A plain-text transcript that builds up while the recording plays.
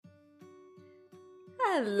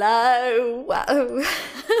Hello. Whoa.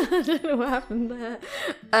 I don't know what happened there.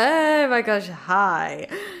 Oh my gosh, hi.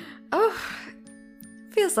 Oh,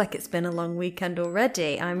 feels like it's been a long weekend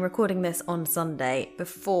already. I'm recording this on Sunday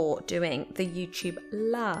before doing the YouTube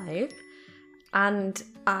live. And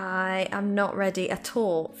I am not ready at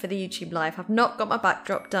all for the YouTube live. Have not got my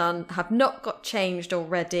backdrop done. Have not got changed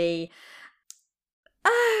already.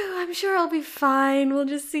 Oh, I'm sure I'll be fine. We'll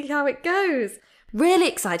just see how it goes. Really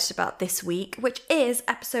excited about this week, which is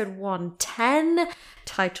episode 110,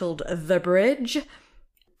 titled The Bridge.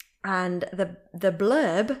 And the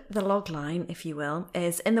blurb, the logline, if you will,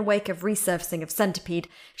 is in the wake of resurfacing of Centipede,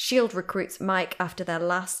 S.H.I.E.L.D. recruits Mike after their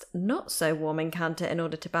last not-so-warm encounter in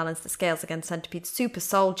order to balance the scales against Centipede's super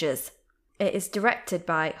soldiers. It is directed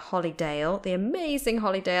by Holly Dale, the amazing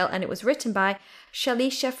Holly Dale, and it was written by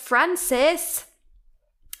Shalisha Francis.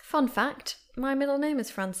 Fun fact, my middle name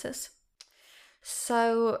is Francis.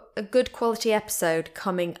 So, a good quality episode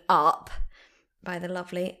coming up by the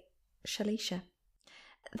lovely Shalisha.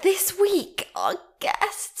 This week, our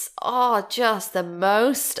guests are just the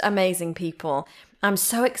most amazing people. I'm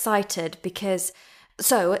so excited because,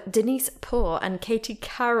 Denise Poor and Katie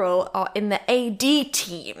Carroll are in the AD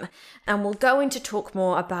team, and we'll go into talk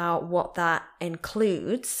more about what that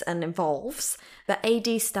includes and involves. The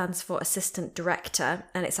AD stands for Assistant Director,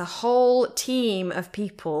 and it's a whole team of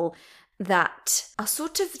people that are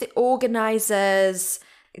sort of the organisers.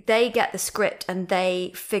 They get the script and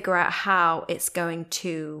they figure out how it's going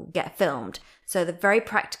to get filmed. So they're very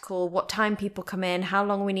practical, what time people come in, how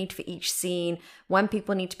long we need for each scene, when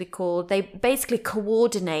people need to be called. They basically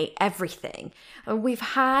coordinate everything. And we've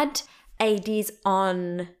had ADs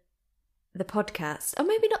on the podcast. Or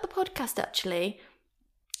maybe not the podcast, actually.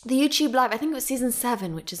 The YouTube Live, I think it was season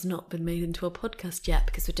 7, which has not been made into a podcast yet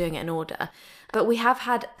because we're doing it in order. But we have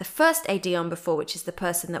had the first AD on before, which is the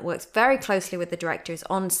person that works very closely with the director, is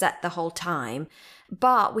on set the whole time.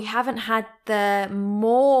 But we haven't had the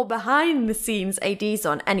more behind the scenes ADs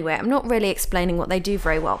on. Anyway, I'm not really explaining what they do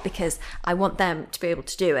very well because I want them to be able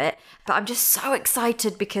to do it. But I'm just so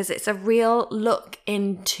excited because it's a real look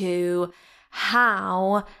into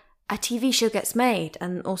how a TV show gets made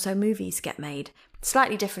and also movies get made.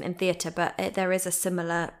 Slightly different in theatre, but there is a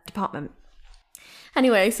similar department.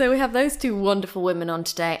 Anyway, so we have those two wonderful women on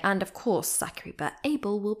today, and of course, Zachary Bert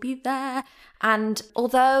Abel will be there. And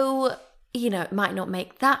although, it might not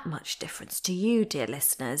make that much difference to you, dear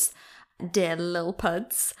listeners, dear Lil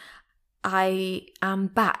Puds, I am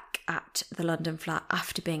back at the London flat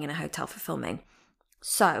after being in a hotel for filming.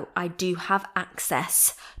 So I do have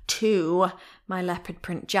access to my leopard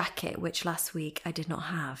print jacket, which last week I did not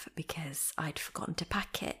have because I'd forgotten to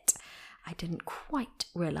pack it. I didn't quite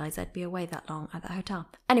realise I'd be away that long at the hotel.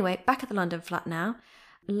 Anyway, back at the London flat now.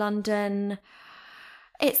 London,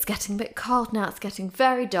 it's getting a bit cold now. It's getting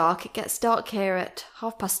very dark. It gets dark here at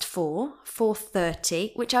 4:30,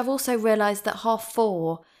 4:30, which I've also realised that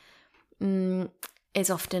 4:30 is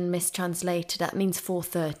often mistranslated. That means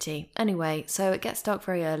 4:30. Anyway, so it gets dark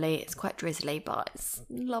very early. It's quite drizzly, but it's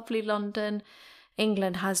lovely London.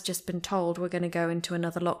 England has just been told we're going to go into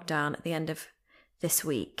another lockdown at the end of this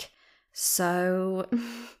week. So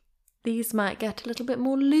these might get a little bit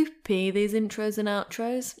more loopy, these intros and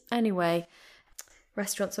outros. Anyway,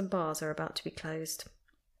 restaurants and bars are about to be closed.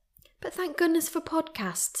 But thank goodness for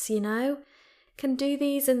podcasts, Can do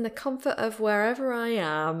these in the comfort of wherever I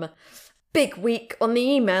am. Big week on the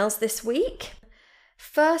emails this week.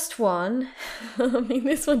 First one,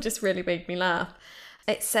 this one just really made me laugh.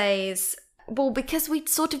 It says, because we'd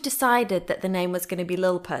sort of decided that the name was going to be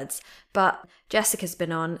Lil Puds, but Jessica's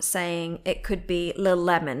been on saying it could be Lil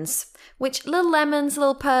Lemons, which Lil Lemons,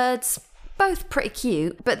 Lil Puds, both pretty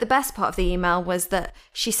cute, but the best part of the email was that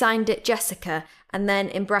she signed it Jessica, and then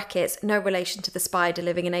in brackets, no relation to the spider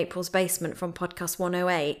living in April's basement from podcast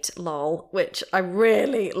 108, lol, which I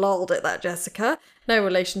really lolled at that, Jessica. No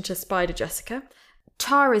relation to Spider Jessica.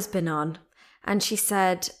 Tara's been on, and she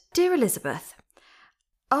said, Dear Elizabeth,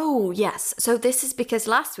 oh yes, so this is because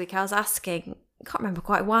last week I was asking, I can't remember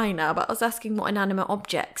quite why now, but I was asking what inanimate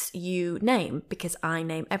objects you name, because I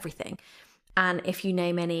name everything. And if you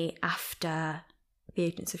name any after the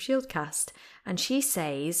Agents of S.H.I.E.L.D. cast. And she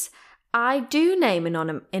says, I do name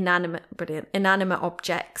inanimate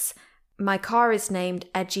objects. My car is named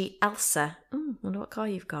Edgy Elsa. Wonder what car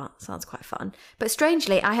you've got. Sounds quite fun. But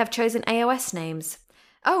strangely, I have chosen AOS names.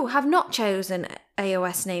 Oh, have not chosen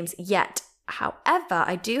AOS names yet. However,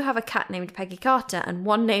 I do have a cat named Peggy Carter and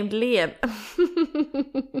one named Liam.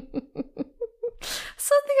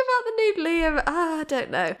 Something about the name Liam. I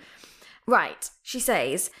don't know. Right, she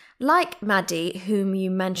says, Like Maddie, whom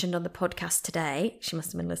you mentioned on the podcast today, she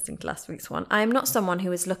must have been listening to last week's one, I am not someone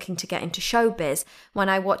who is looking to get into showbiz when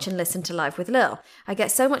I watch and listen to Live with Lil. I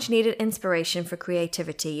get so much needed inspiration for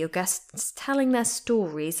creativity. Your guests telling their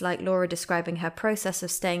stories, like Laura describing her process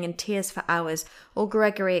of staying in tears for hours, or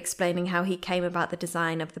Gregory explaining how he came about the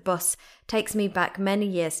design of the bus, takes me back many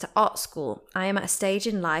years to art school. I am at a stage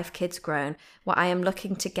in life, kids grown, where I am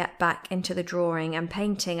looking to get back into the drawing and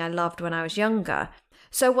painting I loved when I was younger.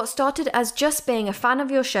 So what started as just being a fan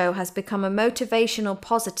of your show has become a motivational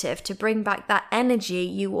positive to bring back that energy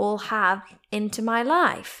you all have into my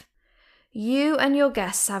life. You and your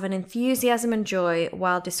guests have an enthusiasm and joy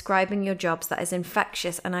while describing your jobs that is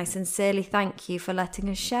infectious, and I sincerely thank you for letting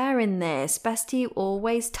us share in this. Best to you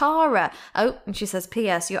always, Tara. Oh, and she says,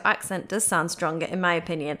 P.S. Your accent does sound stronger, in my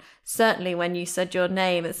opinion. Certainly when you said your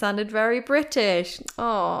name, it sounded very British.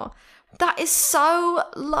 Oh, that is so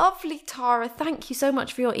lovely, Tara. Thank you so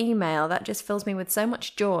much for your email. That just fills me with so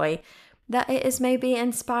much joy that it is maybe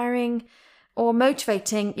inspiring or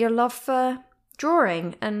motivating your love for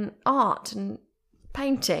drawing and art and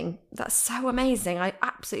painting. That's so amazing. I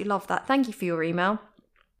absolutely love that. Thank you for your email.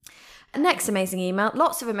 Next amazing email.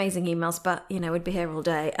 Lots of amazing emails, but, we'd be here all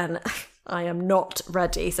day and I am not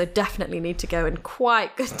ready, so definitely need to go in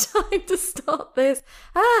quite good time to start this.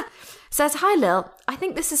 Says, hi Lil, I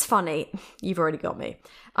think this is funny. You've already got me.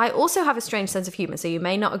 I also have a strange sense of humour, so you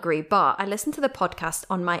may not agree, but I listen to the podcast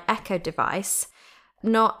on my Echo device.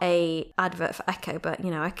 Not a advert for Echo, but,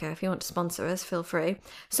 Echo, if you want to sponsor us, feel free.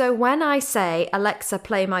 So when I say, Alexa,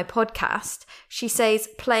 play my podcast, she says,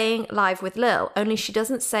 playing Live with Lil, only she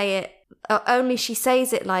doesn't say it, only she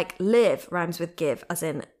says it like live rhymes with give, as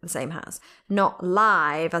in the same as, not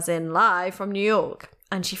live, as in live from New York.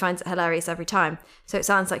 And she finds it hilarious every time. So it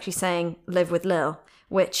sounds like she's saying live with Lil,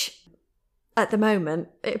 which at the moment,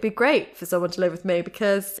 it'd be great for someone to live with me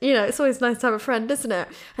because, it's always nice to have a friend, isn't it?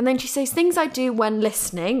 And then she says things I do when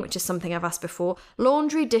listening, which is something I've asked before.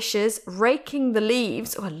 Laundry, dishes, raking the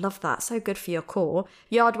leaves. Oh, I love that. So good for your core.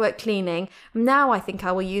 Yard work, cleaning. Now I think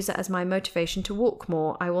I will use it as my motivation to walk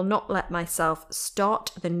more. I will not let myself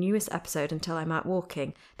start the newest episode until I'm out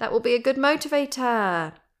walking. That will be a good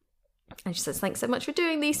motivator. And she says, thanks so much for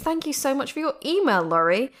doing these. Thank you so much for your email,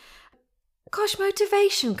 Laurie. Gosh,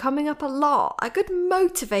 motivation coming up a lot. A good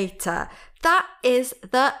motivator. That is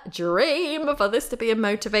the dream for this to be a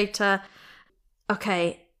motivator.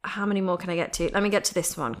 Okay, how many more can I get to? Let me get to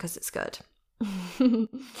this one because it's good.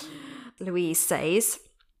 Louise says,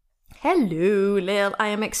 hello, Lil. I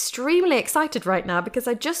am extremely excited right now because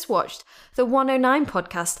I just watched the 109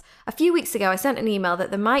 podcast. A few weeks ago, I sent an email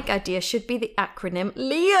that the mic idea should be the acronym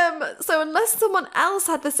Liam. So unless someone else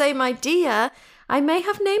had the same idea, I may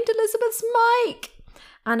have named Elizabeth's mic.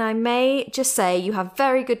 And I may just say you have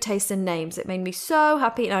very good taste in names. It made me so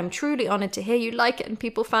happy and I'm truly honoured to hear you like it and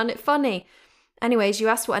people found it funny. Anyways, you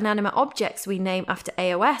asked what inanimate objects we name after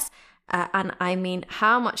AOS. And I mean,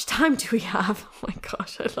 how much time do we have? Oh my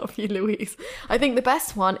gosh, I love you, Louise. I think the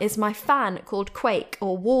best one is my fan called Quake,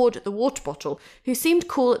 or Ward the water bottle, who seemed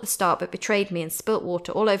cool at the start but betrayed me and spilt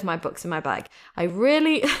water all over my books in my bag. I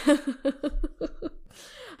really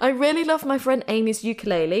love my friend Amy's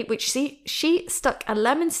ukulele, which she stuck a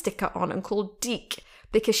lemon sticker on and called Deke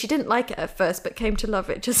because she didn't like it at first but came to love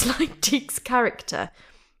it, just like Deke's character.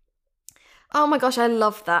 Oh my gosh, I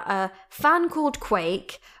love that. A fan called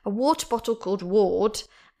Quake, a water bottle called Ward,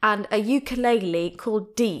 and a ukulele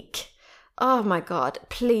called Deke. Oh my God,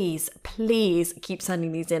 please keep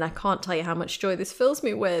sending these in. I can't tell you how much joy this fills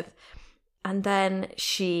me with. And then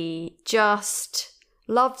she just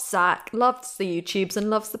loves Zach, loves the YouTubes, and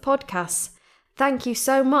loves the podcasts. Thank you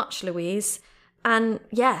so much, Louise. And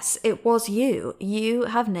yes, it was you. You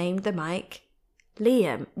have named the mic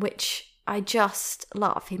Liam, which I just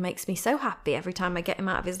love. He makes me so happy every time I get him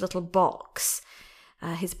out of his little box,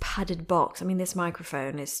 his padded box. I mean, this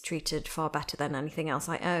microphone is treated far better than anything else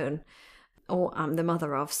I own or am the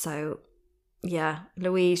mother of. So yeah,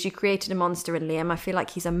 Louise, you created a monster in Liam. I feel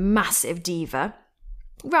like he's a massive diva.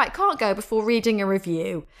 Right, can't go before reading a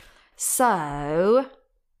review. So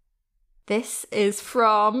this is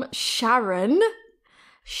from Sharon.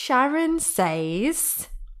 Sharon says,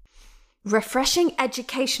 refreshing,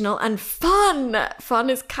 educational, and fun.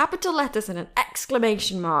 Fun is capital letters and an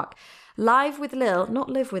exclamation mark. Live with Lil, not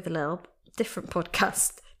Live with Lil, different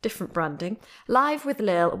podcast, different branding. Live with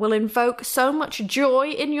Lil will invoke so much joy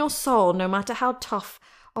in your soul, no matter how tough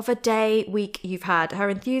of a day, week you've had. Her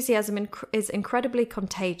enthusiasm is incredibly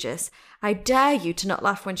contagious. I dare you to not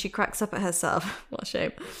laugh when she cracks up at herself. What a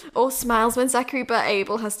shame. Or smiles when Zachary Burt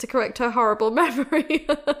Abel has to correct her horrible memory.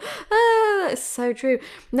 It's so true.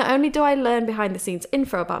 Not only do I learn behind the scenes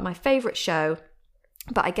info about my favourite show,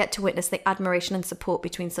 but I get to witness the admiration and support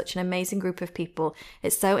between such an amazing group of people.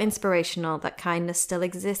 It's so inspirational that kindness still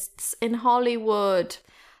exists in Hollywood.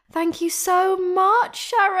 Thank you so much,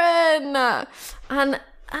 Sharon. And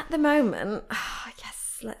at the moment,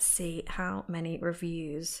 yes, let's see how many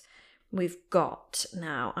reviews we've got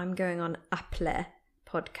now. I'm going on Apple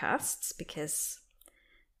Podcasts because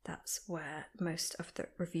that's where most of the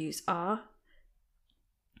reviews are.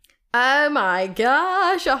 Oh my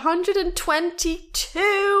gosh,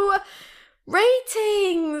 122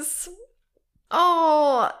 ratings.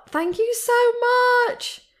 Oh, thank you so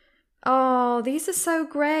much. Oh, these are so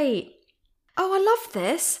great. Oh, I love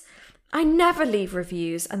this. I never leave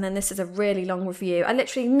reviews, and then this is a really long review. I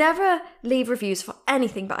literally never leave reviews for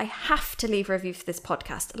anything, but I have to leave a review for this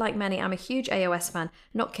podcast. Like many, I'm a huge AOS fan.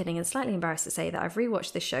 Not kidding, and slightly embarrassed to say that I've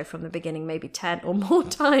rewatched this show from the beginning maybe 10 or more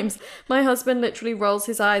times. My husband literally rolls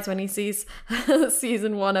his eyes when he sees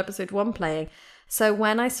season 1, episode 1 playing. So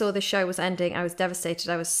when I saw the show was ending, I was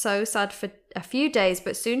devastated. I was so sad for a few days,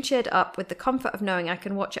 but soon cheered up with the comfort of knowing I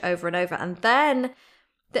can watch it over and over. And then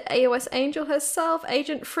the AOS angel herself,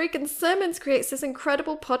 Agent Freakin' Simmons, creates this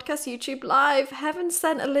incredible podcast YouTube live. Heaven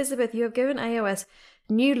sent Elizabeth, you have given AOS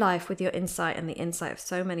new life with your insight and the insight of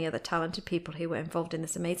so many other talented people who were involved in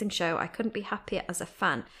this amazing show. I couldn't be happier as a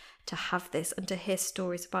fan to have this and to hear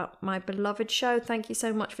stories about my beloved show. Thank you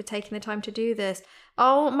so much for taking the time to do this.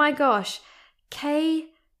 Oh my gosh. Cabiles.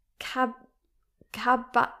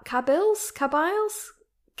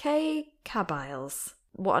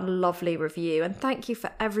 What a lovely review. And thank you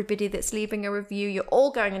for everybody that's leaving a review. You're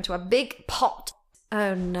all going into a big pot.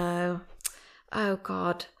 Oh no. Oh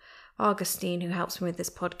God. Augustine, who helps me with this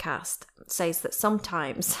podcast, says that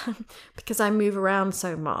sometimes, because I move around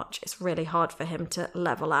so much, it's really hard for him to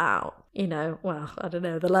level out,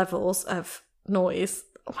 the levels of noise.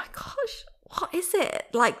 Oh my gosh. What is it?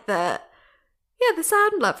 Like the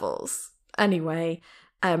sound levels. Anyway,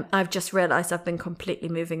 I've just realised I've been completely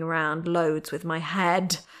moving around loads with my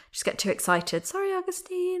head. Just get too excited. Sorry,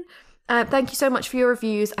 Augustine. Thank you so much for your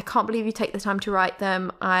reviews. I can't believe you take the time to write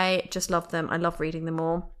them. I just love them. I love reading them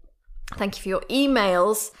all. Thank you for your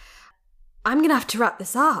emails. I'm going to have to wrap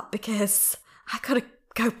this up because I got to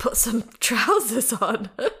go put some trousers on.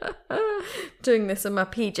 Doing this in my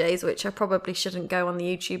PJs, which I probably shouldn't go on the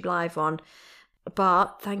YouTube live on.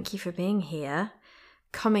 But thank you for being here.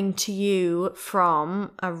 Coming to you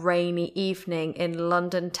from a rainy evening in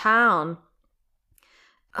London town.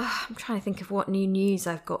 I'm trying to think of what new news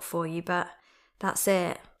I've got for you, but that's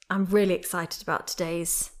it. I'm really excited about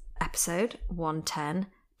today's episode, 110,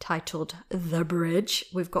 titled The Bridge.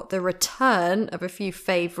 We've got the return of a few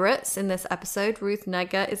favourites in this episode. Ruth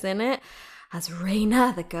Negga is in it as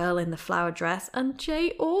Raina, the girl in the flower dress, and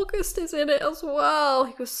Jay August is in it as well.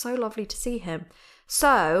 It was so lovely to see him.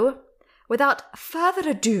 So, without further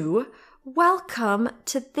ado, welcome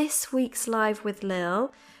to this week's Live with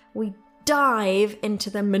Lil. We dive into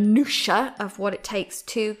the minutiae of what it takes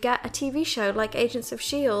to get a TV show like Agents of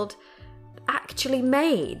S.H.I.E.L.D. actually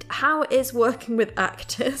made. How is working with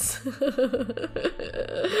actors?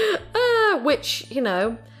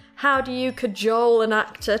 How do you cajole an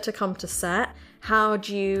actor to come to set? How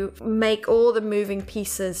do you make all the moving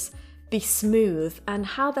pieces be smooth? And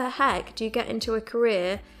how the heck do you get into a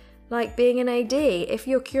career like being an AD? If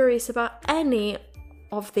you're curious about any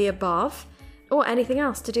of the above or anything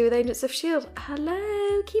else to do with Agents of S.H.I.E.L.D.,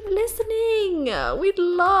 hello, keep listening. We'd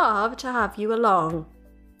love to have you along.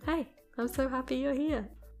 Hey, I'm so happy you're here.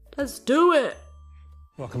 Let's do it.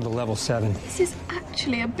 Welcome to level 7. This is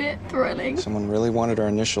actually a bit thrilling. Someone really wanted our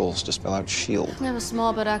initials to spell out S.H.I.E.L.D. We have a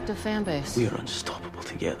small but active fan base. We are unstoppable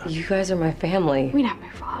together. You guys are my family. We don't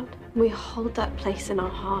move on. We hold that place in our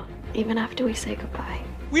heart, even after we say goodbye.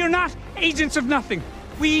 We are not agents of nothing.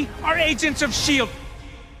 We are agents of S.H.I.E.L.D.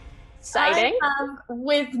 Exciting. I have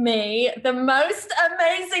with me the most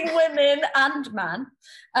amazing women and man.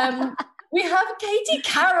 We have Katie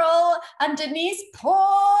Carroll and Denise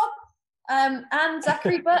Pope and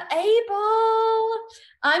Zachary Burt Abel.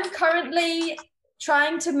 I'm currently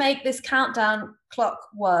trying to make this countdown clock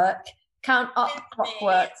work. Count up clock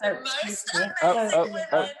work. So Sorry.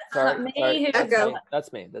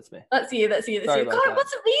 That's me. That's you. God, it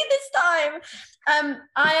wasn't me this time.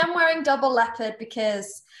 I am wearing double leopard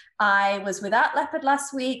because I was without leopard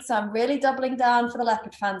last week, so I'm really doubling down for the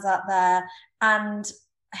leopard fans out there. And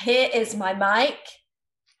here is my mic.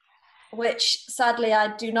 which sadly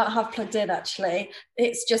I do not have plugged in actually.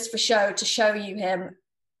 It's just for show to show you him.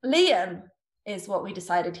 Liam is what we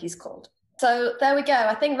decided he's called. So there we go.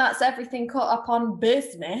 I think that's everything caught up on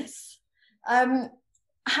business.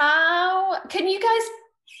 How can you guys,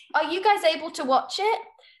 are you guys able to watch it?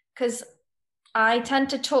 Because I tend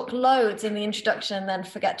to talk loads in the introduction and then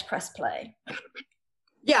forget to press play.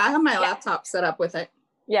 Yeah, I have my laptop set up with it.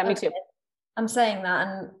 Yeah, me too. I'm saying that.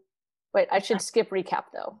 And wait, I should skip recap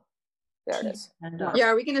though. There it is. Yeah,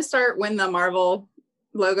 are we going to start when the Marvel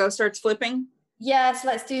logo starts flipping? Yes,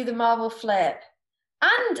 let's do the Marvel flip.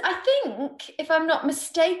 And I think, if I'm not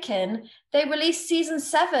mistaken, they released season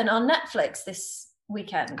 7 on Netflix this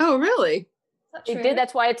weekend. Oh, really? Is that They true? did.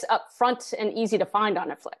 That's why it's up front and easy to find on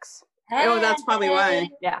Netflix. Oh, that's probably why.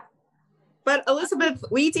 Yeah. But Elizabeth,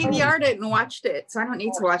 we DVR'd it and watched it, so I don't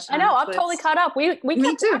need to watch it. I know. I'm totally caught up. We kept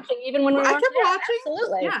watching even when we weren't kept there. watching.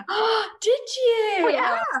 Absolutely. Yeah, Did you? oh,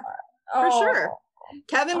 yeah, for sure.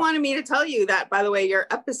 Kevin wanted me to tell you that, by the way, your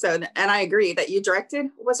episode, and I agree, that you directed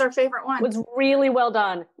was our favorite one. Was really well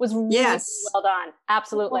done. Was really Yes. well done.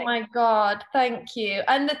 Absolutely. Oh my God, thank you.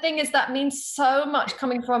 And the thing is, that means so much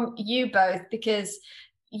coming from you both, because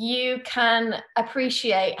you can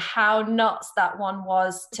appreciate how nuts that one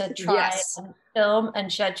was to try Yes. and film and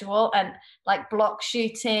schedule and like block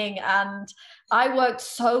shooting. And I worked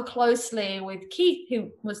so closely with Keith,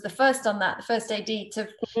 who was the first on that, the first AD, to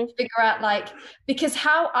figure out like, because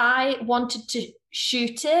how I wanted to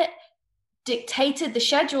shoot it dictated the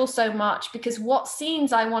schedule so much, because what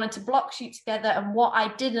scenes I wanted to block shoot together and what I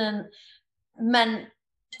didn't meant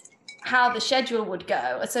how the schedule would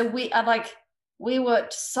go. So we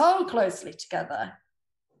worked so closely together.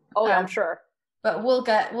 Oh, yeah, I'm sure. But we'll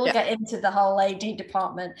get into the whole AD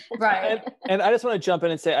department, right? And I just want to jump in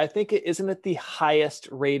and say, I think isn't it the highest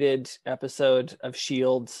rated episode of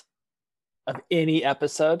Shield of any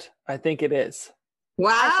episode? I think it is. Wow.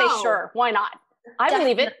 I say sure. Why not? I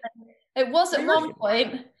believe it. It was at one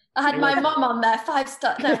point. I had my mum on there, 5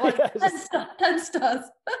 stars. No, 10 stars.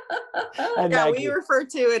 And Yeah, Maggie. we refer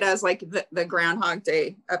to it as like the Groundhog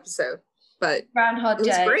Day episode, but Groundhog it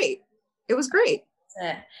was Day. great. It was great.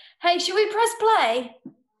 Yeah. Hey, should we press play?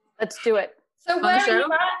 Let's do it. So the where are show? you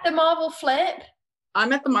at? The Marvel flip?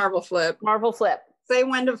 I'm at the Marvel flip. Marvel flip. Say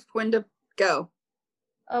when to go.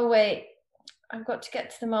 Oh wait, I've got to get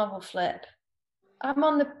to the Marvel flip. I'm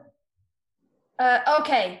on the.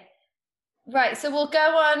 Okay, right. So we'll go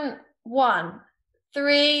on 1,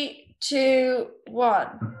 3, 2,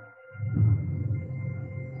 1.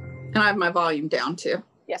 And I have my volume down too.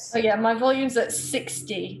 Yes. Oh yeah, my volume's at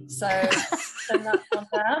 60, so turn that one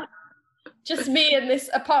down. Just me in this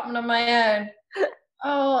apartment on my own.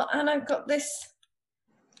 Oh, and I've got this.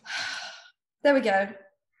 There we go.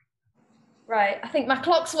 Right, I think my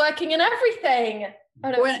clock's working and everything.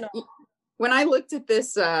 Oh no, it's not. When I looked at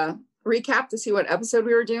this recap to see what episode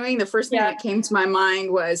we were doing, the first thing that came to my mind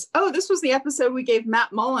was, oh, this was the episode we gave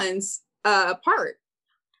Matt Mullins part,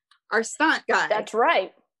 our stunt guy. That's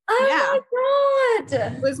right. Oh my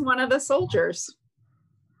God! He was one of the soldiers.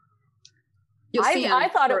 I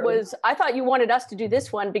thought you wanted us to do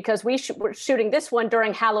this one because we were shooting this one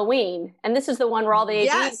during Halloween, and this is the one where all the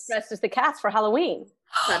ADs dressed as the cats for Halloween.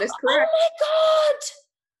 That is correct. Oh my God!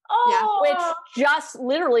 Oh, Which just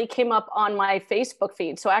literally came up on my Facebook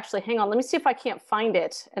feed. So actually, hang on, let me see if I can't find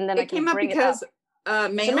it, and then I can bring it up. It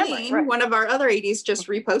came up because Maylene, one of our other ADs, just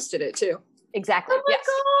reposted it too. Exactly. Oh my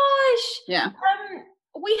gosh! Yeah.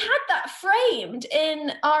 We had that framed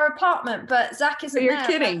in our apartment, but Zach isn't there. You're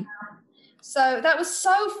kidding. So that was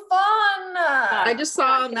so fun. I just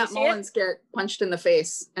saw Matt Mullins get punched in the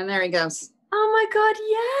face, and there he goes. Oh my God,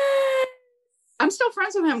 yes! I'm still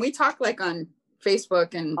friends with him. We talk like on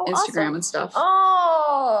Facebook and Instagram awesome. and stuff.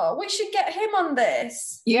 Oh, we should get him on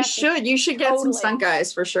this. You should get some stunt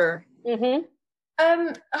guys for sure. Mm-hmm.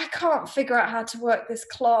 I can't figure out how to work this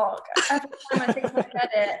clock. Every time I think I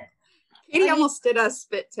get it. Katie almost did a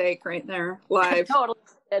spit take right there live. Totally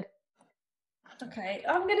did. Okay,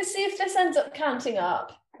 I'm going to see if this ends up counting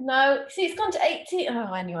up. No, see, it's gone to 18.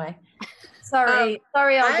 Oh, anyway. Sorry,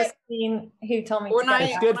 I just seen who told me to get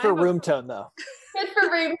It's good for room tone, though. Good for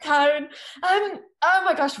room tone. Oh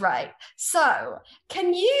my gosh, right. So,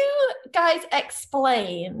 can you guys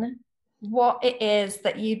explain what it is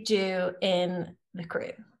that you do in the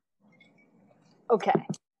crew? Okay.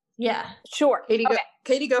 Yeah. Sure.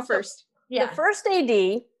 Katie, go first. Yeah. The first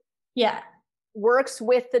AD works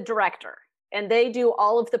with the director, and they do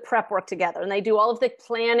all of the prep work together, and they do all of the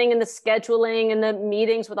planning and the scheduling and the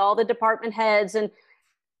meetings with all the department heads and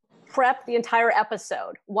prep the entire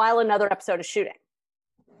episode while another episode is shooting.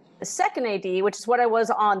 The second AD, which is what I was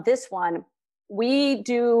on this one, we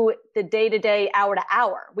do the day-to-day,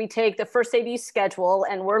 hour-to-hour. We take the first AD schedule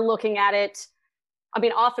and we're looking at it. I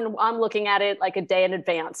mean, often I'm looking at it like a day in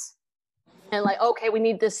advance. And like, okay, we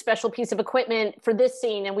need this special piece of equipment for this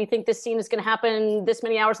scene. And we think this scene is going to happen this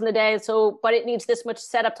many hours in the day. So, but it needs this much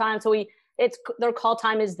setup time. So their call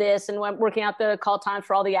time is this, and we're working out the call time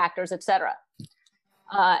for all the actors, et cetera.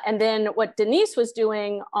 And then what Denise was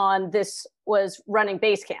doing on this was running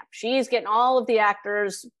base camp. She's getting all of the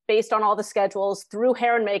actors based on all the schedules through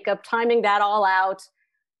hair and makeup, timing that all out.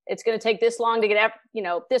 It's going to take this long to get,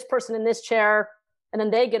 this person in this chair. And then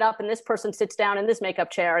they get up and this person sits down in this makeup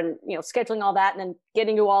chair, and, scheduling all that and then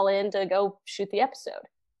getting you all in to go shoot the episode.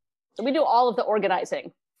 So we do all of the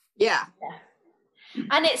organizing. Yeah.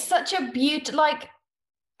 And it's such a beauty,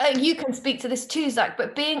 you can speak to this too, Zach,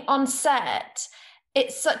 but being on set,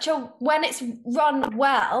 when it's run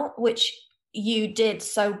well, which you did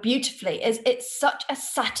so beautifully, it's such a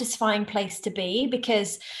satisfying place to be,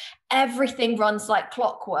 because everything runs like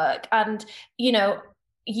clockwork. And,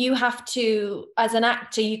 you have to, as an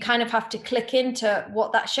actor, you kind of have to click into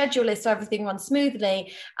what that schedule is so everything runs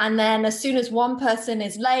smoothly. And then as soon as one person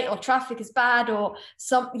is late or traffic is bad or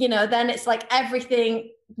then it's like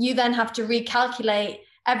everything, you then have to recalculate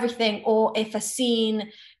everything. Or if a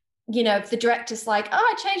scene, if the director's like, oh,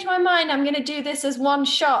 I changed my mind, I'm going to do this as one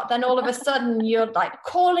shot, then all of a sudden you're like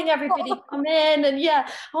calling everybody to come in. And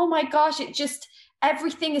oh my gosh,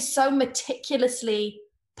 everything is so meticulously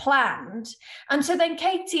planned. And so then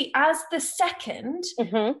Katie, as the second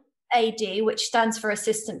AD, which stands for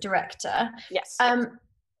assistant director, yes,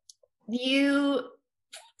 you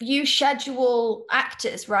schedule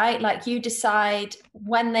actors, right? Like you decide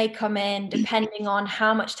when they come in, depending on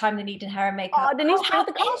how much time they need in hair and makeup. Oh, Denise, how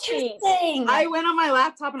the call sheets. I went on my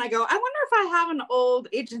laptop and I go, I wonder if I have an old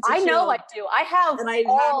Agents of I know S.H.I.E.L.D. I do. I have and I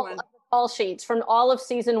all had one. Call sheets from all of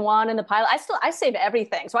season 1 and the pilot. I save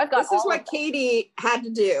everything. So I've got this is what Katie had to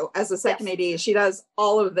do as a second AD. She does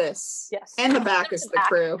all of this. Yes. And the back is the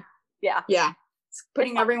crew. Yeah. Yeah.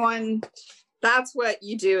 Putting everyone, that's what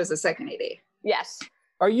you do as a second AD. Yes.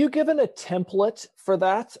 Are you given a template for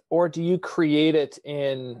that, or do you create it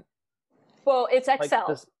in? Well, it's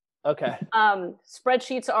Excel. Okay.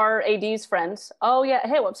 Spreadsheets are AD's friends. Oh yeah.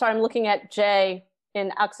 Hey, I'm sorry. I'm looking at Jay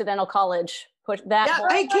in Occidental College. Push that. Yeah.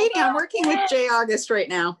 Hey, Katie, I'm working with Jay August right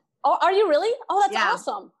now. Oh, are you really? Oh, that's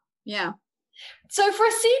awesome. Yeah. So for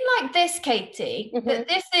a scene like this, Katie,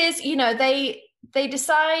 this is, they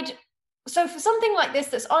decide. So for something like this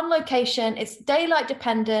that's on location, it's daylight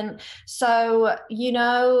dependent. So,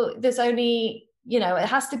 there's only, it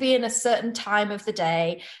has to be in a certain time of the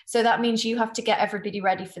day. So that means you have to get everybody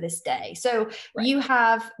ready for this day. So you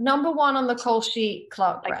have number 1 on the call sheet,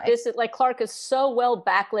 Clark. Like this is like Clark is so well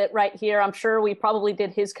backlit right here. I'm sure we probably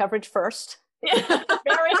did his coverage first.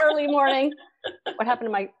 Very early morning. What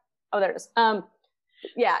happened to there it is. That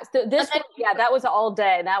was all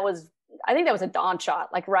day. I think that was a dawn shot,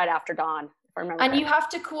 like right after dawn, if I remember. And you have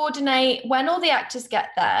to coordinate when all the actors get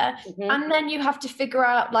there. And then you have to figure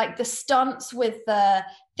out like the stunts with the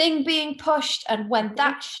thing being pushed and when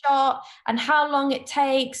that's shot and how long it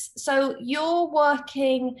takes. So you're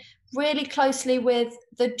working really closely with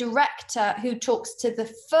the director who talks to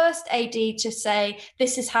the first AD to say,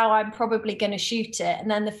 this is how I'm probably going to shoot it.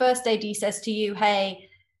 And then the first AD says to you, hey,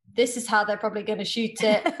 this is how they're probably going to shoot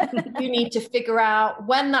it. You need to figure out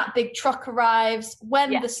when that big truck arrives,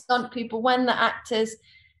 when the stunt people, when the actors,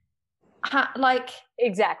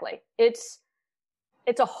 exactly. It's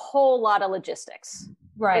a whole lot of logistics.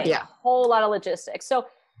 Right. A whole lot of logistics. So,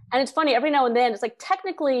 and it's funny, every now and then it's like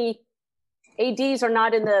technically ADs are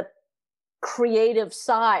not in the creative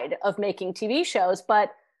side of making TV shows,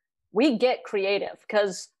 but we get creative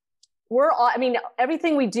because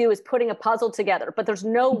everything we do is putting a puzzle together, but there's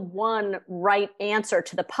no one right answer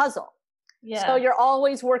to the puzzle. Yeah. So you're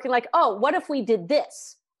always working like, oh, what if we did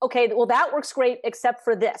this? Okay, well, that works great, except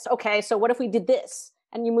for this. Okay, so what if we did this?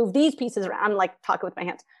 And you move these pieces around. I'm like talking with my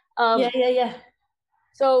hands.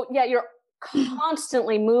 So you're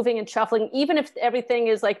constantly moving and shuffling, even if everything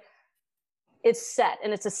is like, it's set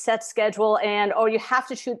and it's a set schedule and, you have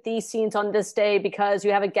to shoot these scenes on this day because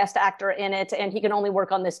you have a guest actor in it and he can only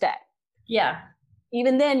work on this day. Yeah.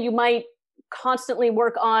 Even then you might constantly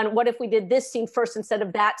work on what if we did this scene first instead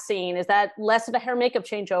of that scene? Is that less of a hair makeup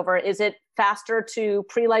changeover? Is it faster to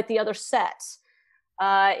pre-light the other sets?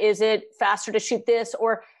 Is it faster to shoot this?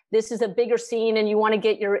 Or this is a bigger scene and you want to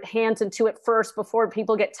get your hands into it first before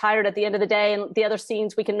people get tired at the end of the day, and the other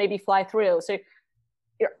scenes we can maybe fly through. So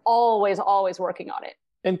you're always working on it.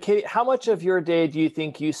 And Katie, how much of your day do you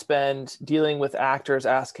think you spend dealing with actors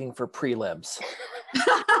asking for prelims?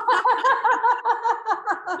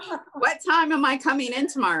 what time am I coming in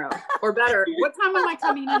tomorrow? Or better, what time am I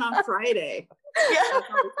coming in on Friday? That's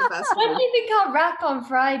always the best When one. do you think I'll wrap on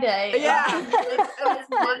Friday? Yeah, it's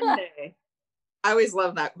Monday. I always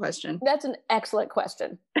love that question. That's an excellent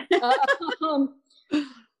question.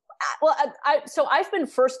 Well, so I've been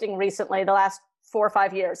firsting recently the last 4 or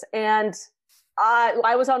 5 years, and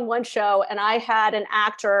I was on one show, and I had an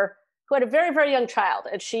actor who had a very, very young child,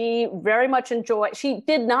 and she very much enjoyed. She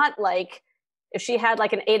did not like if she had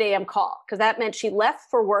like an 8 a.m. call, because that meant she left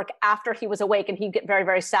for work after he was awake, and he'd get very,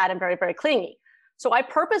 very sad and very, very clingy. So I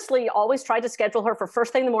purposely always tried to schedule her for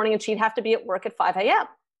first thing in the morning, and she'd have to be at work at 5 a.m.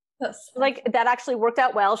 Like that actually worked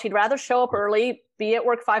out well. She'd rather show up early, be at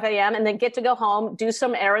work 5 a.m. and then get to go home, do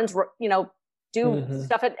some errands, do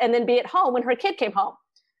stuff, and then be at home when her kid came home.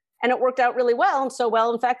 And it worked out really well. And so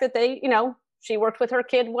well, in fact, that they, she worked with her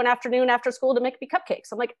kid one afternoon after school to make me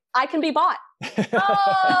cupcakes. I'm like, I can be bought.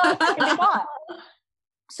 I can be bought.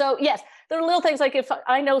 So yes, there are little things like if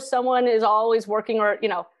I know someone is always working or,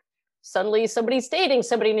 suddenly somebody's dating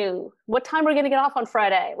somebody new, what time are we going to get off on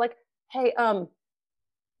Friday? Like, hey,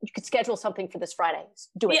 you could schedule something for this Friday.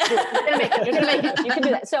 Do it. Do it. You're gonna make it. You can do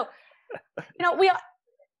that. So,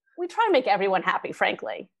 we try to make everyone happy,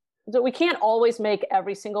 frankly. So we can't always make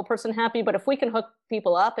every single person happy, but if we can hook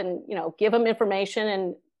people up and, give them information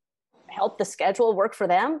and help the schedule work for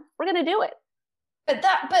them, we're going to do it.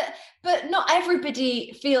 But not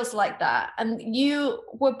everybody feels like that. And you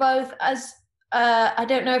were both as, I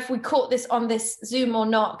don't know if we caught this on this Zoom or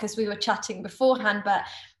not, because we were chatting beforehand, but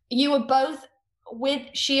you were both with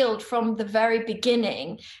S.H.I.E.L.D. from the very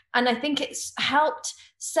beginning. And I think it's helped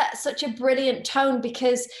set such a brilliant tone,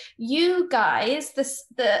 because you guys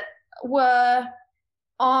were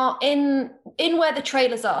in where the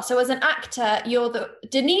trailers are. So as an actor,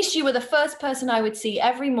 Denise, you were the first person I would see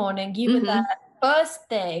every morning. You were there first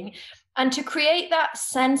thing. And to create that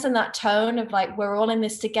sense and that tone of like, we're all in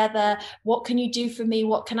this together. What can you do for me?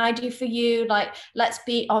 What can I do for you? Like, let's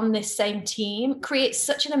be on this same team, creates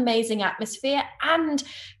such an amazing atmosphere. And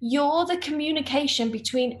you're the communication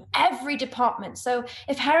between every department. So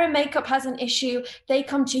if hair and makeup has an issue, they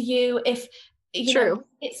come to you. If,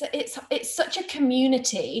 it's such a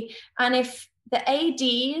community. And if the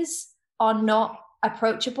ADs are not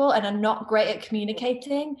approachable and are not great at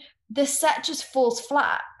communicating, the set just falls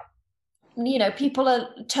flat. People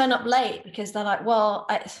turn up late because they're like, well,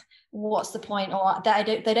 what's the point? Or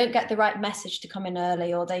they don't get the right message to come in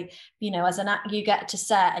early, or they, as an actor, you get to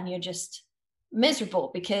set and you're just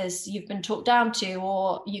miserable because you've been talked down to,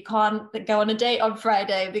 or you can't go on a date on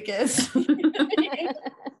Friday because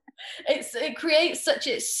it creates such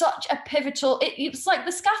a pivotal. It's like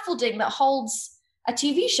the scaffolding that holds a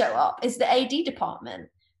TV show up is the AD department,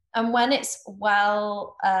 and when it's a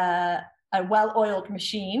well-oiled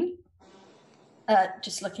machine.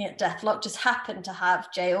 Just looking at Deathlock, just happened to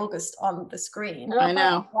have J. August on the screen. I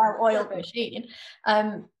know. Well-oiled machine.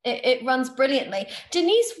 It runs brilliantly.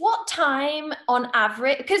 Denise, what time on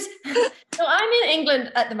average? Because so I'm in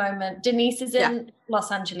England at the moment. Denise is in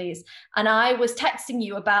Los Angeles, and I was texting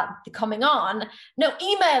you about the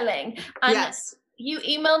emailing, and you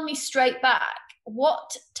emailed me straight back.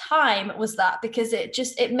 What time was that? Because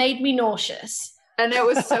it made me nauseous. And it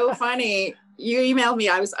was so funny. You emailed me.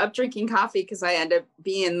 I was up drinking coffee because I had to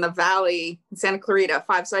be in the Valley in Santa Clarita at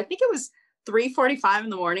 5. So I think it was 3:45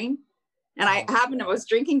 in the morning. And I was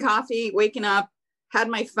drinking coffee, waking up, had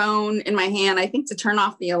my phone in my hand, I think to turn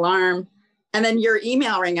off the alarm. And then your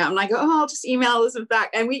email rang out. I'm like, I'll just email Elizabeth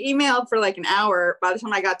back. And we emailed for like an hour. By the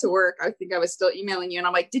time I got to work, I think I was still emailing you. And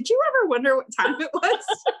I'm like, did you ever wonder what time it was?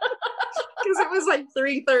 Because it was like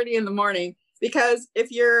 3:30 in the morning. Because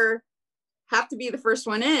if you're have to be the first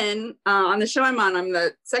one in on the show I'm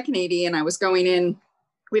the second AD, and I was going in,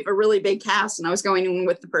 we have a really big cast, and I was going in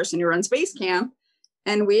with the person who runs base camp,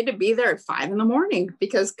 and we had to be there at 5 a.m.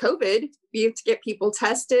 because COVID, we have to get people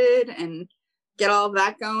tested and get all of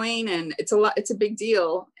that going. And it's a big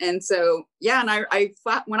deal. And so, and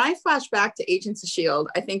when I flash back to Agents of S.H.I.E.L.D.,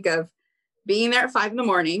 I think of being there at 5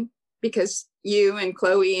 a.m. because you and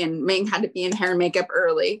Chloe and Ming had to be in hair and makeup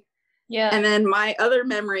early. Yeah. And then my other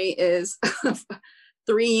memory is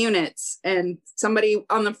 3 units, and somebody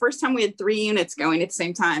on the first time we had 3 units going at the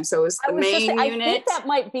same time. So it was the main unit. I think that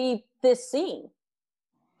might be this scene.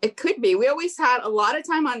 It could be. We always had a lot of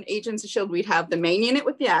time on Agents of S.H.I.E.L.D. We'd have the main unit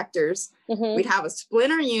with the actors. Mm-hmm. We'd have a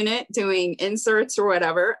splinter unit doing inserts or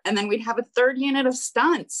whatever. And then we'd have a third unit of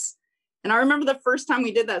stunts. And I remember the first time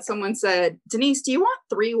we did that, someone said, Denise, do you want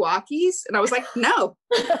 3 walkies? And I was like, no,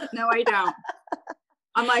 I don't.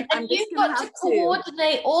 I'm like, and you've got to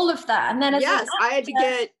coordinate all of that. And then I had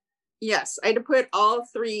to put all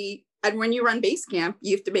 3 and when you run base camp,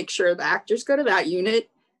 you have to make sure the actors go to that unit.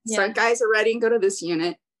 Stunt guys are ready and go to this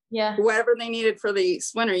unit. Yeah. Whatever they needed for the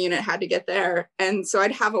splinter unit had to get there. And so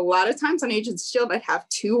I'd have a lot of times on Agents of S.H.I.E.L.D., I'd have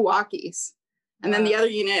 2 walkies. And then the other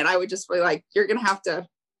unit, I would just be like, you're going to have to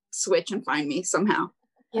switch and find me somehow.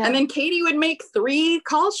 Yeah. And then Katie would make 3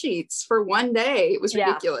 call sheets for one day. It was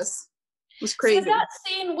ridiculous. It was crazy. So that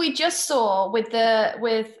scene we just saw with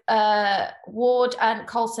Ward and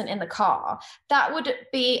Coulson in the car, that would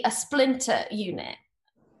be a splinter unit,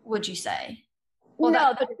 would you say? Or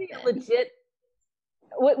no, that would be legit.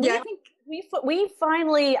 I think we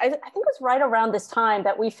finally, I think it was right around this time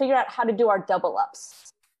that we figured out how to do our double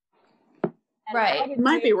ups. Right. It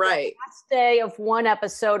might be right. The last day of one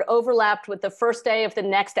episode overlapped with the first day of the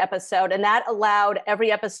next episode. And that allowed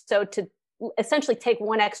every episode to essentially take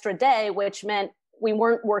one extra day, which meant we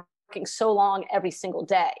weren't working so long every single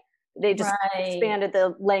day. They just expanded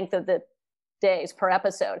the length of the days per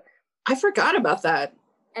episode. I forgot about that.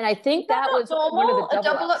 And I think that was one of the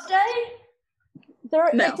double up day?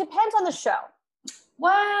 It depends on the show.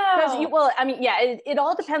 Wow. It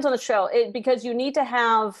all depends on the show because you need to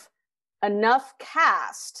have enough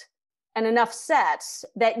cast and enough sets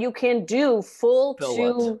that you can do full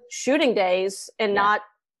 2 shooting days and not,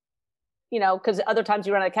 because other times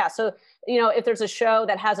you run out of cast. So, if there's a show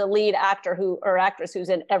that has a lead actor or actress who's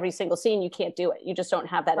in every single scene, you can't do it. You just don't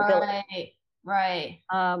have that ability. Right.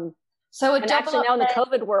 So actually now in the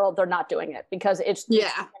COVID world, they're not doing it because it's too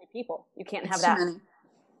many people. You can't have that.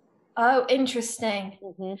 Oh, interesting.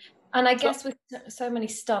 Mm-hmm. And I guess with so many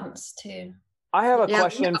stunts too. I have a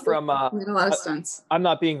question from a lot of stunts. I'm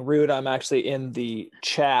not being rude. I'm actually in the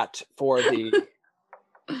chat for the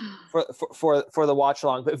for the watch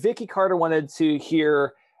along. But Vicky Carter wanted to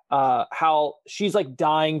hear how she's like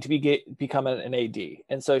dying to become an AD,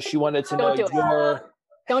 and so she wanted to know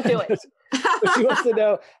Don't do it. She wants to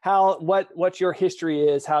know what your history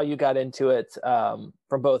is, how you got into it,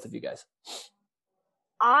 from both of you guys.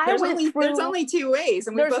 There's only 2 ways,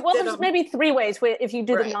 and there's maybe 3 ways if you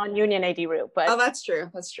do the non-union AD route. But that's true.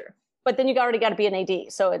 But then you already got to be an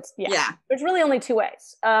AD, so it's There's really only 2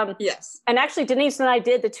 ways. Yes. And actually, Denise and I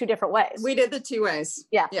did the 2 different ways. We did the 2 ways.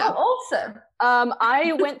 Yeah. Oh, awesome.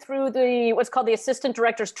 I went through what's called the Assistant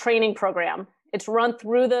Directors Training Program. It's run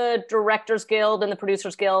through the Directors Guild and the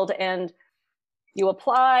Producers Guild, and you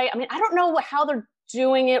apply. I mean, I don't know how they're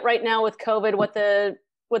doing it right now with COVID, what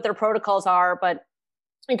their protocols are, but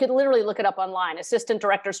you could literally look it up online, Assistant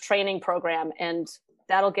Directors Training Program, and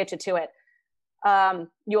that'll get you to it.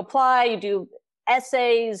 You apply, you do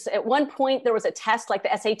essays. At one point, there was a test like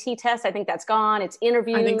the SAT test. I think that's gone. It's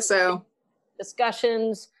interviews. I think so.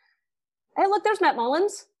 Discussions. Hey, look, there's Matt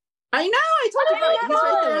Mullins. I know. I told you about it. He's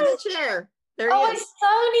right there in the chair. There he is. I so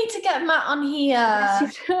need to get Matt on here. Yes, you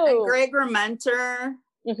do. And Greg Rementer.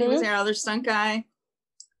 He was our other stunt guy.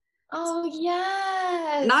 Oh,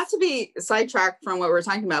 yes. Not to be sidetracked from what we're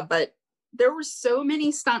talking about, but there were so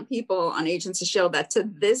many stunt people on Agents of S.H.I.E.L.D. that to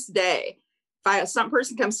this day, if a stunt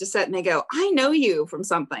person comes to set and they go, I know you from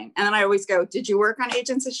something. And then I always go, did you work on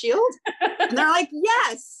Agents of S.H.I.E.L.D.? And they're like,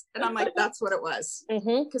 yes. And I'm like, that's what it was.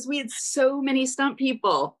 Because we had so many stunt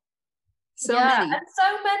people. So many. And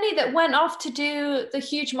so many that went off to do the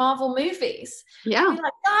huge Marvel movies. Yeah. You're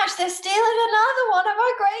like, gosh, they're stealing another one of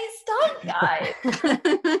our great stunt guys.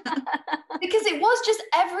 Because it was just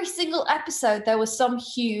every single episode, there was some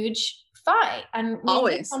huge fight. And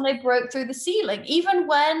always when they broke through the ceiling, even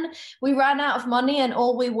when we ran out of money and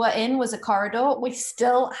all we were in was a corridor, we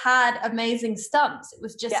still had amazing stunts. It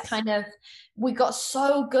was just kind of, we got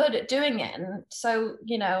so good at doing it. And so,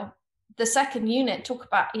 the second unit, talk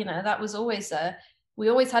about, that was always we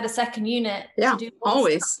always had a second unit. Yeah, to do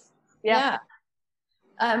always. Stuff. Yeah.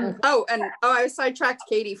 I sidetracked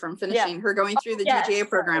Katie from finishing her going through the GGA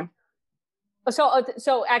program.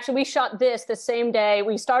 So actually we shot this the same day.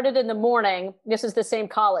 We started in the morning. This is the same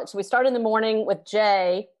college. So we started in the morning with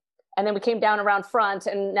Jay, and then we came down around front,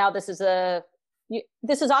 and now this is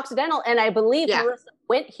Occidental, and I believe Marissa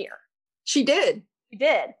went here. She did.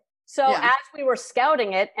 So as we were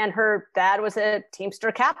scouting it, and her dad was a Teamster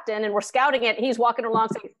captain, and we're scouting it, he's walking along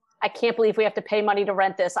saying, I can't believe we have to pay money to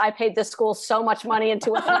rent this. I paid this school so much money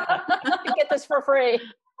into it to get this for free.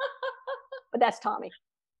 But that's Tommy.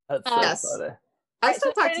 That's so funny. I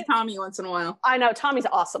still talk to Tommy once in a while. I know. Tommy's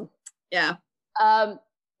awesome. Yeah. The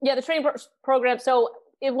training program. So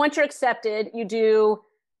once you're accepted, you do,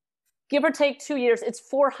 give or take 2 years, it's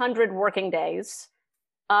 400 working days.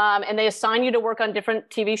 And they assign you to work on different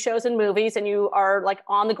TV shows and movies, and you are like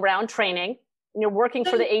on the ground training, and you're working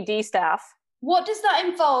for the AD staff. What does that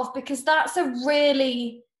involve? Because that's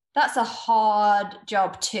a hard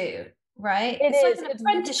job too, right? It It's is. like an It's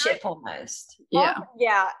apprenticeship almost. Yeah.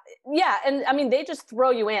 Yeah, and I mean they just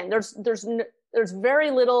throw you in. There's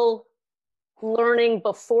very little learning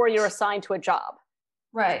before you're assigned to a job.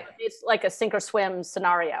 Right. It's like a sink or swim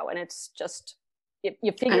scenario, and it's just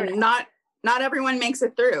you figure it And out. not everyone makes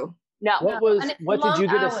it through. No, And it's What did you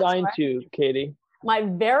long get hours, assigned right? to, Katie? my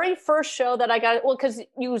very first show that I got, well, because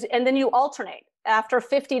and then you alternate. After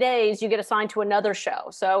 50 days, you get assigned to another show.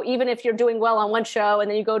 So even if you're doing well on one show and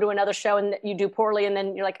then you go to another show and you do poorly, and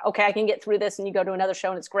then you're like, okay, I can get through this, and you go to another show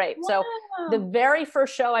and it's great. So the very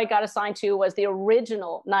first show I got assigned to was the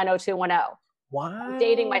original 90210. Wow. I'm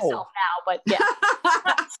dating myself now, but yeah.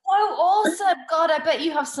 So awesome. God, I bet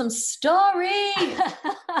you have some stories.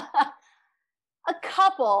 A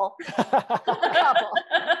couple.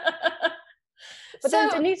 But So- then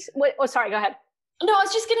Denise, wait, oh, sorry, go ahead. No, I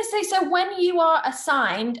was just going to say, so when you are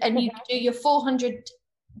assigned and you do your 400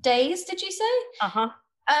 days, did you say? Uh-huh.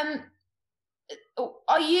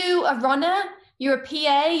 Are you a runner? You're a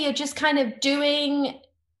PA? You're just kind of doing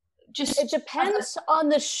It depends on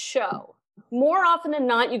the show. More often than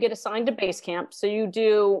not, you get assigned to base camp. So you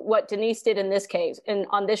do what Denise did in this case,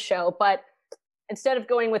 on this show. But instead of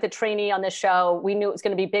going with a trainee on this show, we knew it was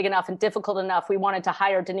going to be big enough and difficult enough. We wanted to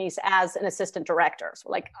hire Denise as an assistant director. So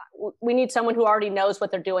like, we need someone who already knows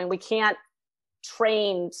what they're doing. We can't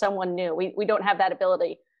train someone new. We don't have that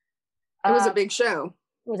ability. It was a big show.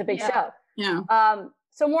 It was a big show. Yeah.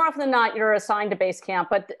 So more often than not, you're assigned to base camp,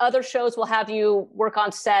 but the other shows will have you work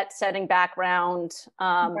on set, setting background.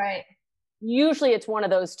 right. Usually it's one of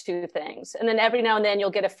those two things. And then every now and then you'll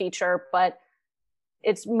get a feature, but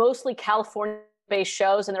it's mostly California-based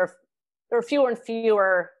shows, and there are fewer and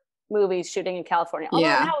fewer movies shooting in California. Although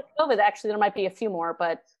now with COVID, actually, there might be a few more,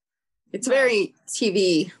 but it's very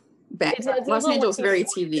TV. It's Los Angeles, very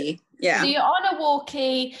TV. Yeah. So you're on a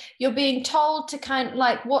walkie, you're being told to kind of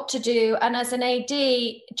like what to do. And as an AD,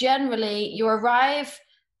 generally you arrive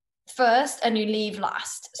first and you leave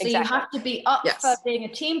last. So you have to be up for being a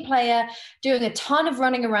team player, doing a ton of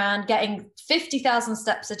running around, getting 50,000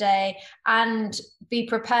 steps a day, and be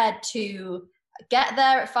prepared to get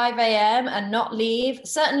there at 5 a.m. and not leave.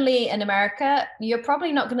 Certainly in America, you're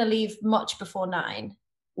probably not going to leave much before 9.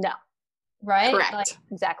 No. Right? Correct.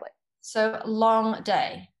 Exactly. So long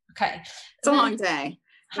day. Okay. It's a long day.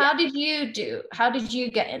 How did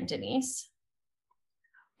you get in, Denise?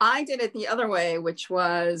 I did it the other way, which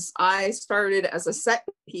was I started as a set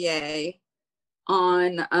PA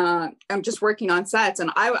on, I'm just working on sets.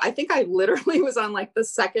 And I think I literally was on like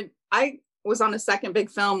I was on a second big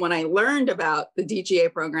film when I learned about the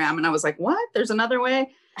DGA program. And I was like, what? There's another way?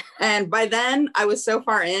 And by then I was so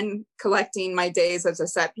far in collecting my days as a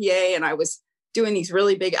set PA, and I was doing these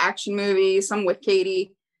really big action movies, some with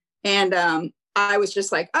Katie. And I was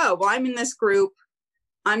just like, oh, well, I'm in this group.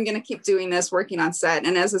 I'm going to keep doing this, working on set.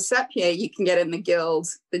 And as a set PA, you can get in the guild,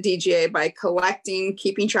 the DGA, by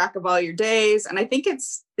keeping track of all your days. And I think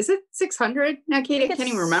is it 600 now, Katie? I can't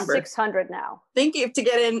even remember. 600 now. I think to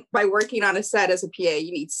get in by working on a set as a PA,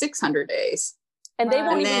 you need 600 days. And they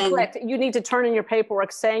won't even collect. You need to turn in your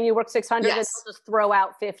paperwork saying you worked 600, and they'll just throw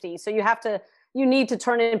out 50. So you need to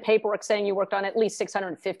turn in paperwork saying you worked on at least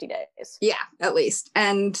 650 days. Yeah, at least.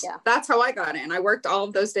 And that's how I got in. I worked all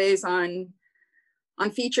of those days on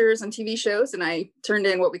features and TV shows, and I turned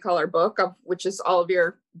in what we call our book, which is all of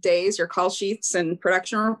your days, your call sheets and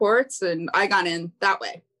production reports, and I got in that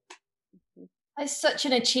way. It's such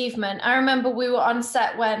an achievement. I remember we were on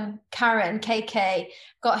set when Karen KK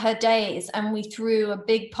got her days, and we threw a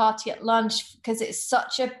big party at lunch because it's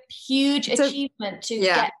such a huge achievement to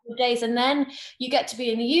get your days. And then you get to be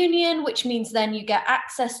in the union, which means then you get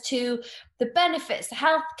access to the benefits, the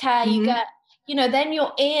healthcare, you get, then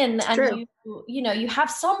you're in, and you have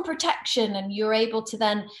some protection, and you're able to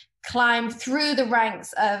then climb through the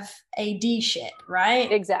ranks of AD-ship,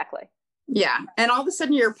 right? Exactly. Yeah. And all of a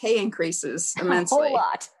sudden your pay increases immensely. A whole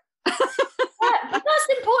lot. But that's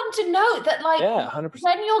important to note that, like, 100%.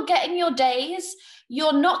 when you're getting your days,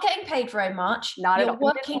 you're not getting paid very much. You're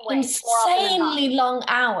working insanely long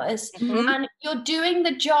hours, and you're doing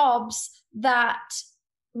the jobs that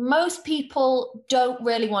most people don't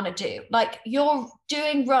really want to do. Like, you're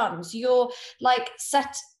doing runs, you're like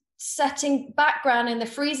setting background in the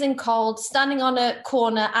freezing cold, standing on a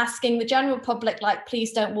corner asking the general public, like,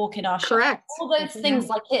 please don't walk in our shop. Correct. All those things,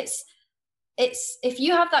 like, it's if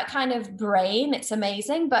you have that kind of brain, it's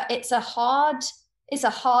amazing, but it's a hard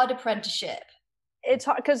apprenticeship. It's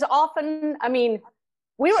hard because often, I mean,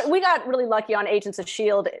 we got really lucky on Agents of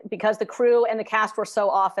S.H.I.E.L.D. because the crew and the cast were so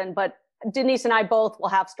often, but Denise and I both will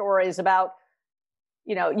have stories about,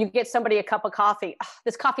 you get somebody a cup of coffee.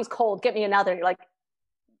 This coffee's cold. Get me another. You're like,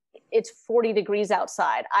 it's 40 degrees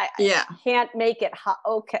outside. I can't make it hot.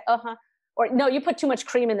 Okay. Or no, you put too much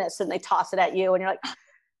cream in this, and they toss it at you, and you're like,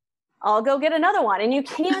 I'll go get another one. And you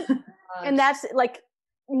can't, and that's like,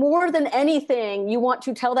 more than anything, you want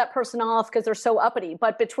to tell that person off because they're so uppity.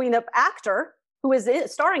 But between the actor who is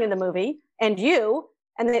starring in the movie and you,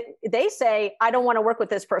 and they say, I don't want to work with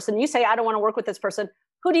this person. You say, I don't want to work with this person.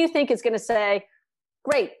 Who do you think is going to say,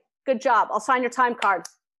 great, good job. I'll sign your time card.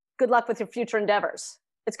 Good luck with your future endeavors.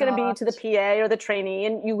 It's going to be to the PA or the trainee,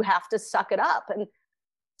 and you have to suck it up. And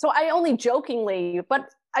so I only jokingly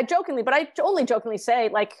say,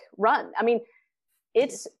 like, run. I mean,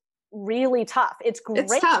 it's really tough. It's great.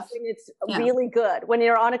 It's tough. It's really good when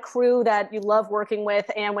you're on a crew that you love working with,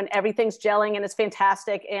 and when everything's gelling and it's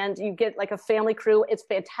fantastic, and you get like a family crew, it's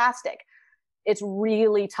fantastic. It's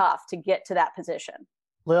really tough to get to that position.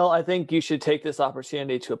 Lil, I think you should take this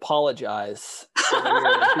opportunity to apologize for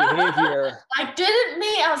your behavior. I didn't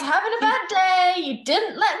mean, I was having a bad day. You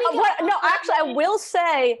didn't let me go. No, actually, I will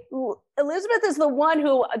say Elizabeth is the one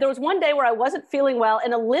who, there was one day where I wasn't feeling well,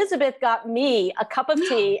 and Elizabeth got me a cup of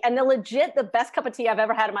tea, and the best cup of tea I've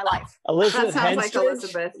ever had in my life. Elizabeth That sounds like Henstridge?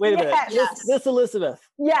 Elizabeth. Wait a minute. Yes. This Elizabeth.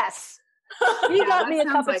 Yes. You got me a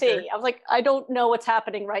cup of like tea. her. I was like, I don't know what's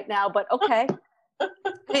happening right now, but okay.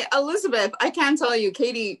 Hey, Elizabeth, I can tell you,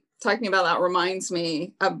 Katie talking about that reminds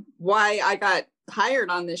me of why I got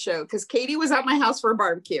hired on this show, because Katie was at my house for a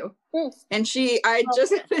barbecue, and I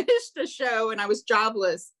just finished a show and I was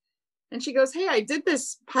jobless, and she goes, hey, I did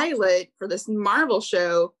this pilot for this Marvel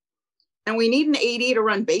show, and we need an AD to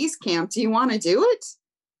run base camp. Do you want to do it?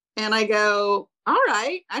 And I go, all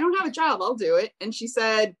right, I don't have a job, I'll do it. And she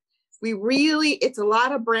said, it's a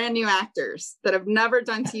lot of brand new actors that have never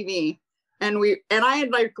done TV. And I had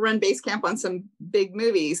like run base camp on some big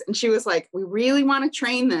movies. And she was like, we really want to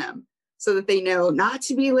train them so that they know not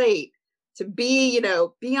to be late, to be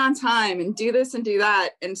on time and do this and do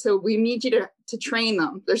that. And so we need you to train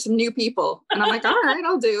them. There's some new people. And I'm like, all right,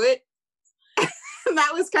 I'll do it. And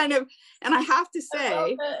that was and I have to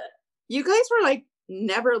say, you guys were like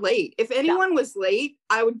never late. If anyone was late,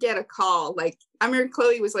 I would get a call. Like, I remember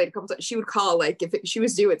Chloe was late a couple times. She would call, like, if she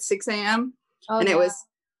was due at 6 a.m. It was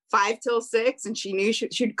 5 till 6, and she knew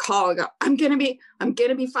she'd call and go, I'm gonna be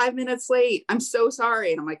 5 minutes late. I'm so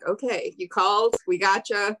sorry. And I'm like, okay, you called, we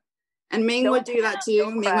gotcha. And Ming would do that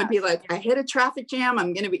too. Ming would be like, I hit a traffic jam.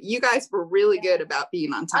 You guys were really good about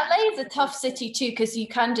being on time. LA is a tough city too, because you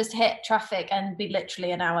can just hit traffic and be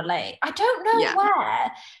literally an hour late. I don't know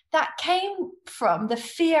where that came from, the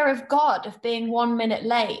fear of God of being 1 minute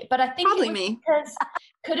late. But I think probably me.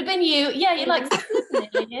 Could have been you. Yeah, you're like,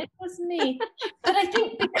 it was me. But I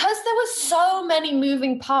think because there were so many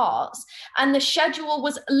moving parts, and the schedule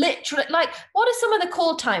was literally like, what are some of the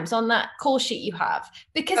call times on that call sheet you have?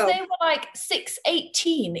 Because they were like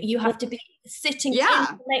 6:18. You have to be sitting.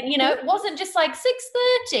 Yeah. It wasn't just like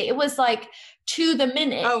 6:30. It was like to the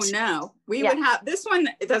minute. Oh no, we would have this one.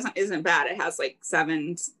 Isn't bad. It has like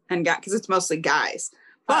 7s and because it's mostly guys,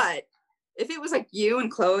 but. If it was like you and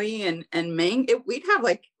Chloe and Ming, we'd have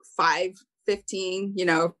like 5:15,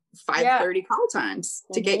 5:30 call times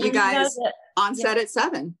to get you guys on set at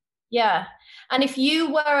 7. Yeah. And if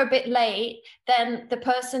you were a bit late, then the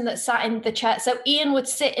person that sat in the chair, so Ian would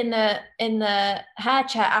sit in the hair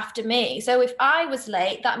chair after me. So if I was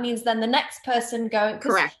late, that means then the next person going,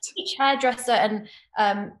 correct. Each hairdresser and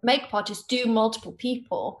makeup artist do multiple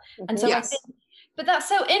people. And so I think, but that's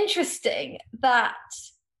so interesting that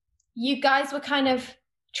you guys were kind of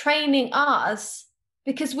training us,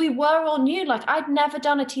 because we were all new. Like, I'd never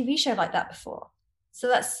done a TV show like that before. So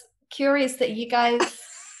that's curious that you guys...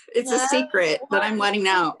 It's a secret that I'm letting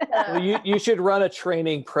out. Well, you should run a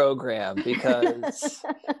training program, because...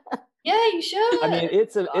 Yeah, you should. I mean,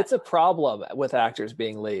 it's a problem with actors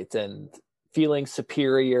being late and feeling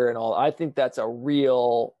superior and all. I think that's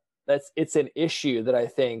it's an issue that I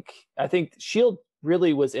think S.H.I.E.L.D.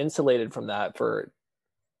 really was insulated from that for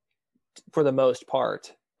the most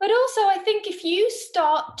part. But also, I think if you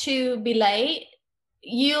start to be late,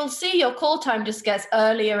 you'll see your call time just gets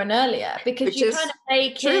earlier and earlier, because you kind of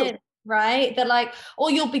make it, right? They're like,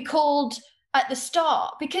 or you'll be called at the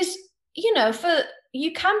start, because,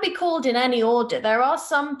 you can be called in any order. There are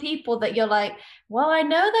some people that you're like, well, I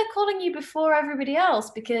know they're calling you before everybody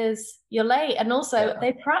else because you're late. And also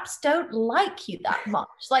they perhaps don't like you that much.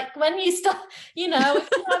 Like when you start, if you have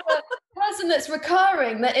a person that's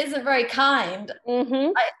recurring that isn't very kind,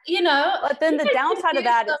 but then the downside of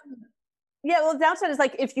that the downside is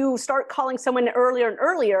like, if you start calling someone earlier and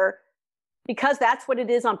earlier, because that's what it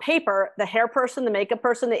is on paper, the hair person, the makeup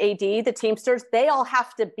person, the AD, the Teamsters, they all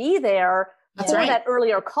have to be there for that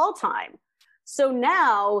earlier call time. So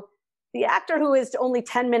now the actor who is only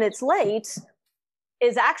 10 minutes late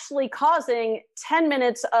is actually causing 10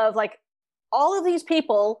 minutes of like all of these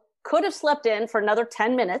people could have slept in for another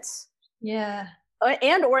 10 minutes. Yeah.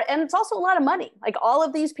 And it's also a lot of money. Like all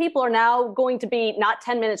of these people are now going to be not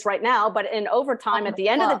 10 minutes right now, but in overtime at the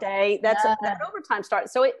end of the day, that overtime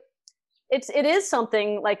starts. So it is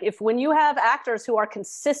something like when you have actors who are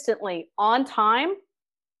consistently on time,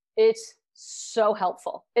 it's so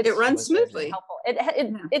helpful. It runs smoothly. Helpful.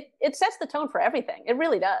 It sets the tone for everything. It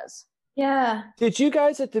really does. Yeah. Did you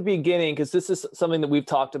guys at the beginning, because this is something that we've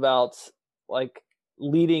talked about, like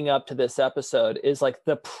leading up to this episode, is like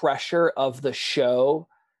the pressure of the show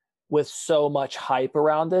with so much hype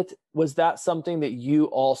around it. Was that something that you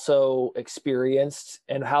also experienced?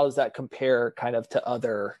 And how does that compare kind of to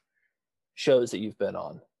other shows that you've been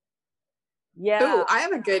on? Yeah. Ooh, I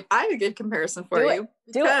have a good comparison for you.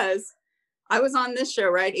 Because I was on this show,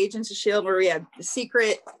 right? Agents of S.H.I.E.L.D., where we had the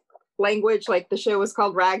secret language, like the show was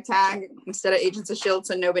called Ragtag instead of Agents of S.H.I.E.L.D.,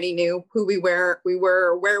 so nobody knew who we were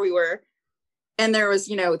or where we were. And there was,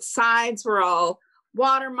 sides were all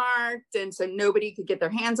watermarked, and so nobody could get their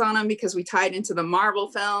hands on them because we tied into the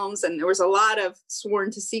Marvel films, and there was a lot of sworn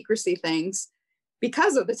to secrecy things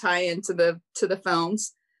because of the tie-in to the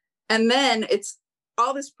films. And then it's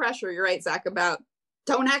all this pressure, you're right, Zach, about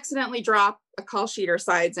don't accidentally drop a call sheet or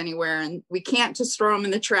sides anywhere, and we can't just throw them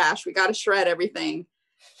in the trash. We got to shred everything.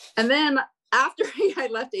 And then after I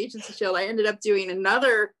left Agents of S.H.I.E.L.D., I ended up doing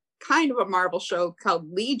another kind of a Marvel show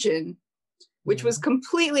called Legion, which was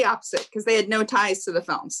completely opposite because they had no ties to the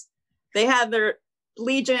films. They had their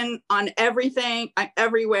Legion on everything,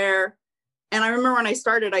 everywhere. And I remember when I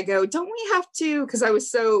started, I go, don't we have to, because I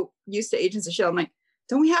was so used to Agents of S.H.I.E.L.D., I'm like,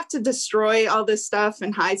 don't we have to destroy all this stuff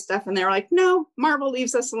and hide stuff? And they were like, no, Marvel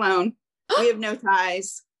leaves us alone. We have no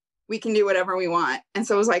ties. We can do whatever we want. And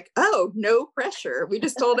so I was like, oh, no pressure. We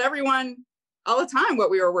just told everyone all the time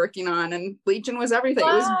what we were working on. And Legion was everything.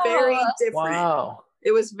 Wow. It was very different. Wow.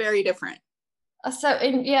 It was very different.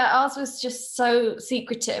 Ours was just so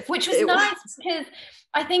secretive, which was nice because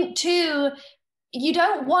I think too, you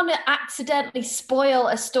don't want to accidentally spoil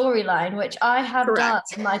a storyline, which I have done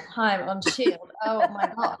in my time on S.H.I.E.L.D. Oh my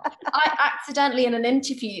God. I accidentally in an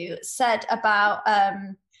interview said about,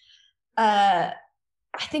 I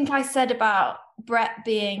think I said about Brett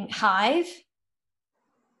being Hive.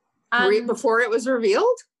 Before it was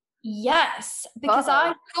revealed? Yes, because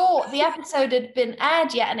I thought the episode had been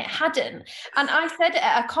aired yet and it hadn't. And I said it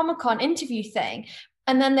at a Comic-Con interview thing.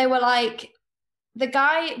 And then they were like, the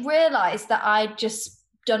guy realized that I'd just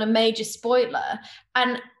done a major spoiler.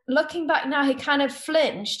 And looking back now, he kind of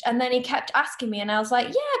flinched and then he kept asking me. And I was like,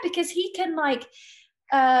 yeah, because he can like,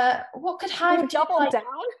 what could Hive do? Double down?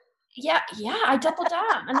 Yeah, I doubled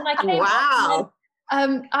down. And then I came wow.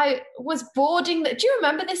 I was boarding do you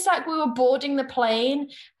remember this? Like we were boarding the plane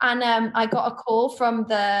and I got a call from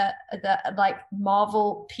the like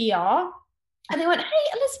Marvel PR and they went,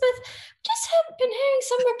 hey Elizabeth, just have been hearing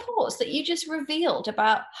some reports that you just revealed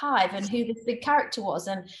about Hive and who this big character was,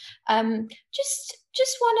 and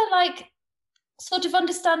just want to like sort of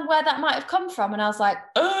understand where that might have come from. And I was like,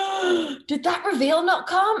 oh, did that reveal not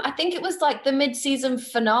come? I think it was like the mid-season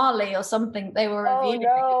finale or something they were revealing.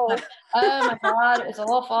 Oh, no. Like, oh my God, it was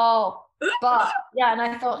awful. But yeah, and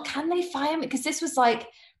I thought, can they fire me? Because this was like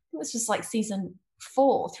season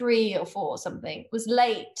 3 or 4 or something. It was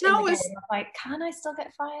late. No, I was like, can I still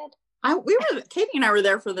get fired? Katie and I were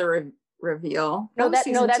there for the reveal. That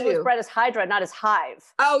was Brett as Hydra, not as Hive.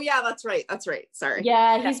 Oh yeah, that's right. Sorry.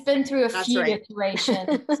 Yeah, he's been through a few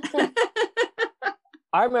iterations.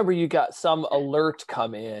 I remember you got some alert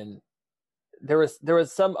come in. There was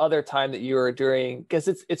some other time that you were doing, because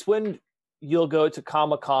it's when you'll go to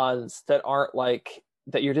Comic-Cons that aren't like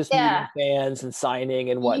that, you're just meeting fans and signing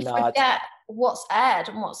and whatnot. You forget what's aired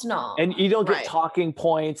and what's not, and you don't get talking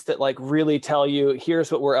points that like really tell you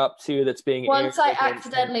here's what we're up to that's being once I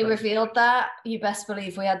accidentally revealed that, you best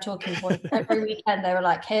believe we had talking points every weekend. They were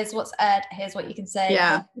like, here's what's aired, here's what you can say.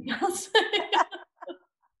 Yeah.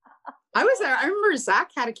 I was there. I remember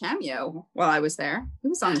Zach had a cameo while I was there. He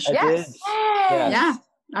was on the show. Yes. Yeah,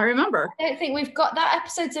 I remember. I don't think we've got that.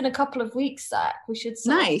 Episode's in a couple of weeks, Zach. We should see.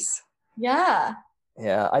 Nice. Yeah.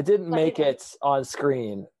 I didn't make it on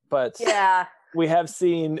screen, but we have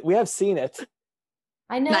seen it.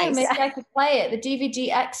 I know. Nice. Maybe I could play it. The DVD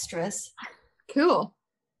extras. Cool.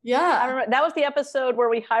 Yeah. I remember that was the episode where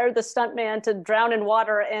we hired the stuntman to drown in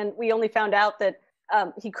water, and we only found out that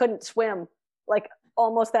he couldn't swim like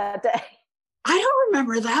almost that day. I don't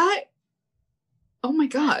remember that. Oh my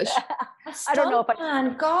gosh. I don't know if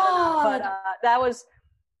God. But that was.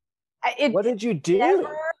 What did you do?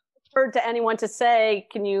 Never occurred to anyone to say,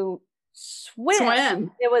 can you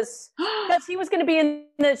swim. It was because he was going to be in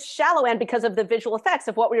the shallow end because of the visual effects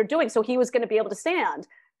of what we were doing. So he was going to be able to stand.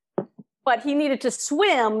 But he needed to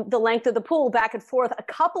swim the length of the pool back and forth a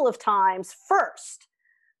couple of times first.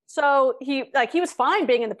 So he was fine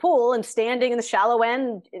being in the pool and standing in the shallow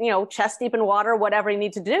end, chest deep in water, whatever he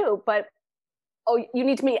needed to do. But, you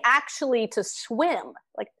need me actually to swim.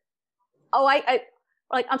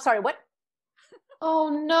 I'm sorry, what? Oh,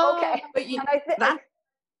 no. Okay. But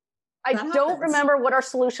I don't remember what our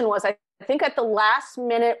solution was. I think at the last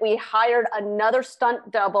minute, we hired another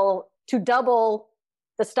stunt double to double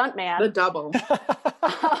the stunt man. The double.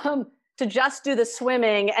 To just do the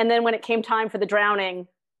swimming. And then when it came time for the drowning,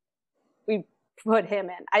 we put him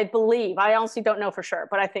in, I believe. I honestly don't know for sure,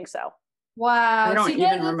 but I think so. Wow. I don't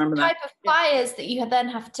even remember the that. type of fires that you then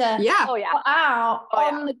have to put out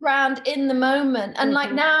on the ground in the moment. And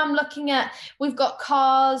like now I'm looking at, we've got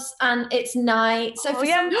cars and it's night. So for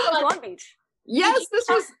Long Beach. Yes, this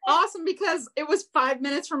was awesome because it was 5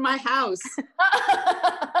 minutes from my house.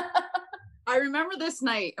 I remember this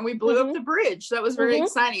night and we blew up the bridge. That was very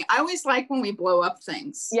exciting. I always like when we blow up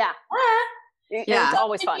things. Yeah. It's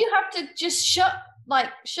always fun. You have to just shut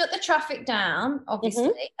the traffic down,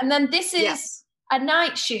 obviously. And then this is a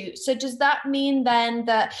night shoot. So does that mean then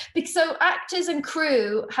that, because so actors and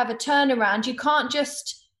crew have a turnaround, you can't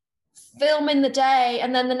just film in the day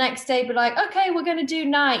and then the next day be like, okay, we're going to do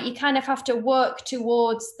night. You kind of have to work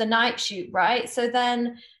towards the night shoot, right? So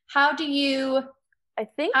then how do you... I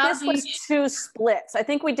think this was two splits. I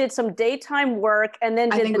think we did some daytime work and then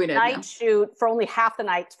did the night shoot for only half the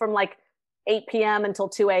night from 8 p.m. until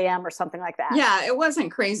 2 a.m. or something like that. Yeah, it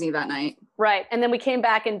wasn't crazy that night. Right. And then we came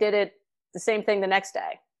back and did it the same thing the next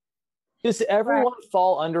day. Does everyone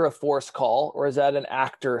fall under a force call, or is that an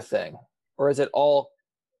actor thing? Or is it all...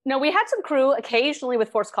 No, we had some crew occasionally with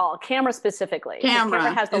force call, camera specifically.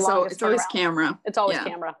 Camera has the longest. It's always camera. It's always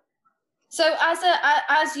camera. So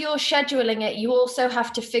as you're scheduling it, you also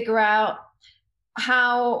have to figure out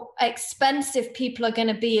how expensive people are going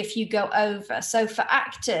to be if you go over. So for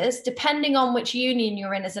actors, depending on which union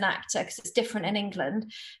you're in as an actor, because it's different in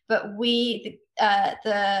England, but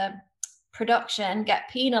the production get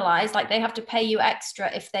penalized, like they have to pay you extra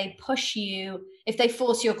if they force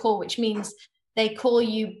your call, which means they call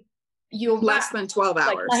you less than 12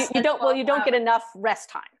 hours. You don't get enough rest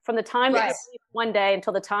time from the time that you leave one day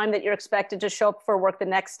until the time that you're expected to show up for work the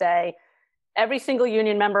next day. Every single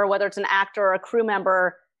union member, whether it's an actor or a crew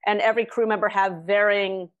member, and every crew member have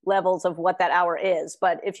varying levels of what that hour is.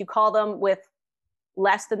 But if you call them with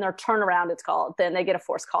less than their turnaround, it's called, then they get a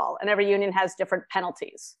forced call. And every union has different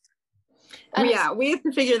penalties. We have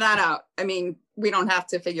to figure that out. I mean, we don't have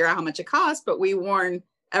to figure out how much it costs, but we warn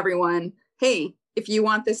everyone, hey, if you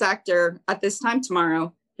want this actor at this time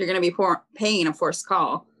tomorrow, you're going to be paying a forced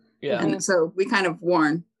call. Yeah. And so we kind of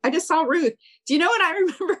warn. I just saw Ruth. Do you know what I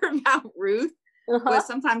remember about Ruth? Was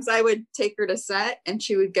sometimes I would take her to set and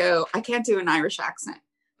she would go, I can't do an Irish accent,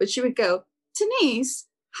 but she would go, Denise,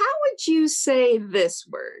 how would you say this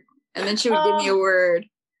word? And then she would give me a word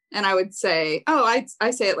and I would say, I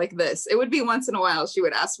say it like this. It would be once in a while she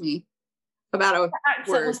would ask me about a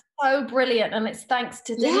word. Was so brilliant, and it's thanks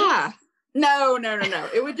to Denise. Yeah. No.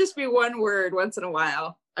 It would just be one word once in a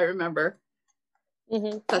while. I remember.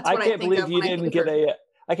 That's what I can't believe you didn't get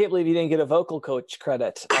I can't believe you didn't get a vocal coach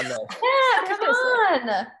credit on that. Yeah, come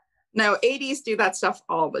on. No, 80s do that stuff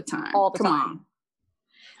all the time. Come on.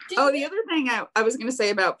 The other thing I was going to say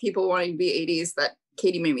about people wanting to be 80s that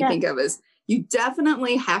Katie made me think of is you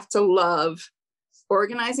definitely have to love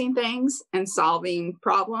organizing things and solving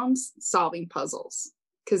problems, solving puzzles,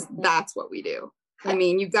 because that's what we do. I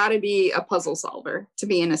mean, you've got to be a puzzle solver to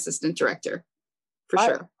be an assistant director, for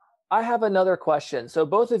sure. I have another question. So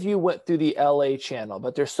both of you went through the LA channel,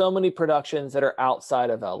 but there's so many productions that are outside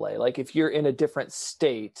of LA. Like if you're in a different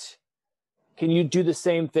state, can you do the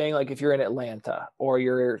same thing? Like if you're in Atlanta or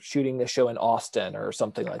you're shooting the show in Austin or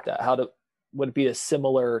something like that, would it be a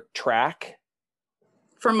similar track?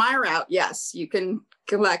 For my route, yes. You can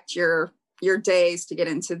collect your days to get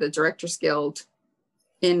into the Directors Guild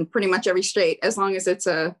in pretty much every state, as long as it's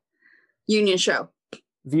a union show.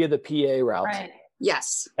 Via the PA route. Right.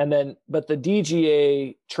 Yes. And then, but the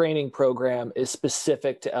DGA training program is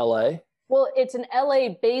specific to LA? Well, it's an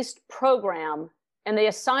LA-based program, and they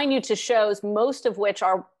assign you to shows, most of which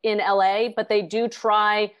are in LA, but they do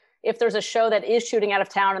try, if there's a show that is shooting out of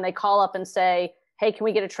town and they call up and say, hey, can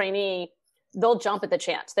we get a trainee? They'll jump at the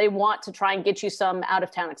chance. They want to try and get you some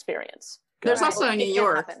out-of-town experience. There's also a New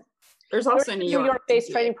York. There's also a New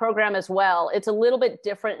York-based training program as well. It's a little bit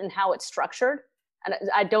different in how it's structured, and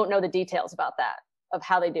I don't know the details about that, of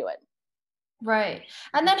how they do it. Right.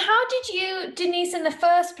 And then how did you, Denise, in the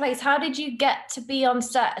first place, how did you get to be on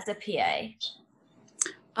set as a PA?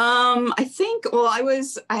 I think, well,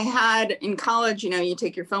 I had in college, you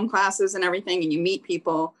take your film classes and everything and you meet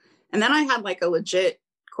people. And then I had like a legit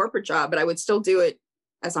corporate job, but I would still do it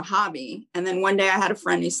as a hobby. And then one day I had a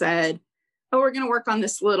friend who said, oh, we're going to work on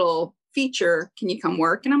this little feature. Can you come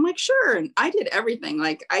work? And I'm like, sure. And I did everything.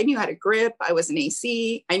 Like I knew how to grip. I was an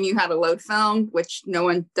AC. I knew how to load film, which no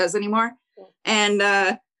one does anymore. And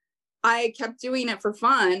I kept doing it for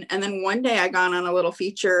fun. And then one day I got on a little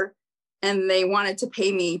feature and they wanted to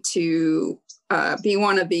pay me to be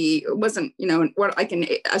one of the, it wasn't, what like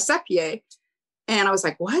a set PA. And I was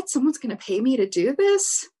like, what? Someone's going to pay me to do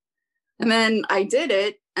this? And then I did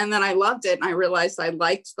it. And then I loved it. And I realized I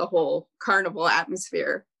liked the whole carnival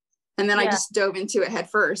atmosphere. And then I just dove into it head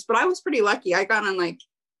first. But I was pretty lucky. I got on like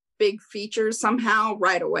big features somehow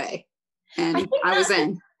right away. And I was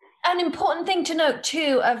in. An important thing to note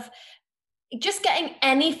too, of just getting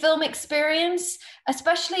any film experience,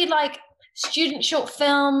 especially like student short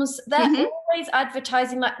films, they're always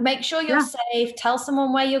advertising like make sure you're safe, tell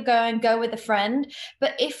someone where you're going, go with a friend.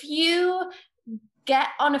 But if you get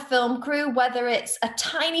on a film crew, whether it's a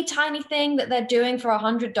tiny thing that they're doing for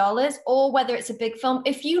 $100 or whether it's a big film,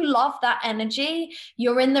 if you love that energy,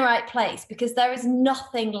 you're in the right place, because there is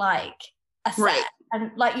nothing like a set. Right.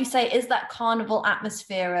 And like you say, is that carnival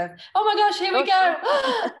atmosphere of, oh my gosh, here we go.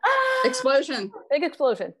 Explosion. Big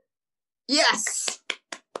explosion. Yes.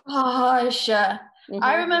 Gosh. I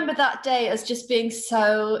remember that day as just being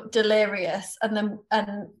so delirious. And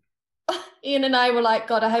Ian and I were like,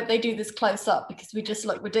 God, I hope they do this close up because we just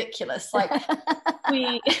look ridiculous. Like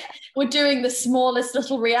we were doing the smallest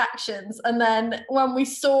little reactions. And then when we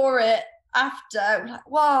saw it after, we're like,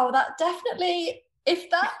 wow, that definitely... If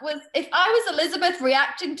I was Elizabeth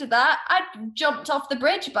reacting to that, I'd jumped off the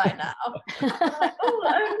bridge by now. Like,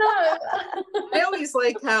 oh no. I always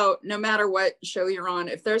like how no matter what show you're on,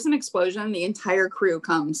 if there's an explosion, the entire crew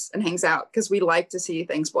comes and hangs out because we like to see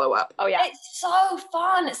things blow up. Oh yeah. It's so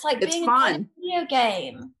fun. It's like being in a video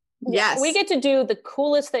game. Yes. We get to do the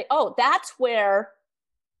coolest thing. Oh, that's where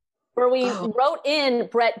we wrote in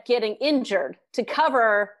Brett getting injured to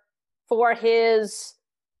cover for his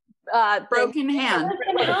broken hand.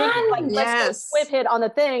 Like, yes. Whip hit on the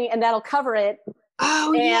thing, and that'll cover it.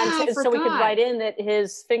 Oh, and yeah. I so we could write in that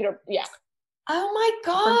his finger. Yeah. Oh my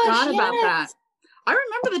gosh. I forgot about that. I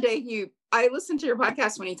remember the day I listened to your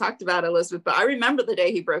podcast when he talked about Elizabeth, but I remember the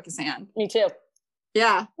day he broke his hand. Me too.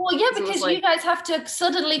 Yeah. Well, yeah, because you guys have to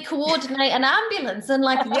suddenly coordinate an ambulance and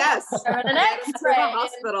like yes, and an X-ray. To the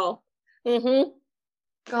hospital.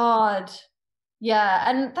 God. Yeah,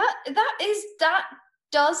 and that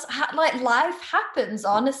does like life happens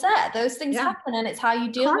on a set. Those things happen, and it's how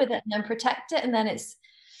you deal with it and then protect it, and then it's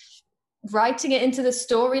writing it into the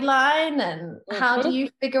storyline, and how do you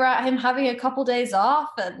figure out him having a couple days off?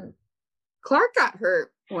 And Clark got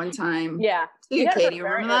hurt one time. Yeah. Too, Katie,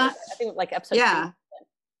 remember that? I think like episode 2.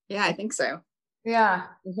 Yeah, I think so. Yeah.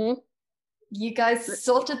 You guys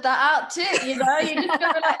sorted that out too, you just go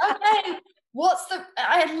like, okay,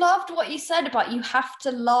 I loved what you said about you have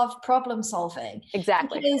to love problem solving.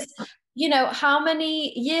 Exactly. Because, how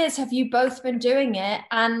many years have you both been doing it?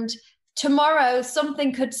 And tomorrow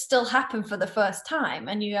something could still happen for the first time.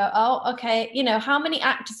 And you go, oh, okay. How many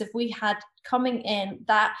actors have we had coming in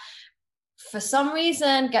that for some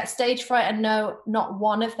reason get stage fright and know not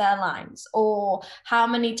one of their lines? Or how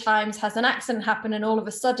many times has an accident happened and all of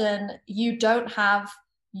a sudden you don't have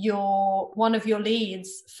one of your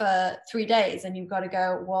leads for 3 days, and you've got to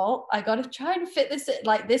go, well, I got to try and fit this in.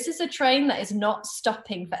 Like, this is a train that is not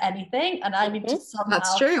stopping for anything, and I need to somehow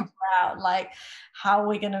figure out like how are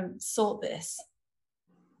we going to sort this.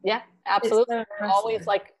 Yeah, absolutely. So always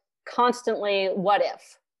like constantly what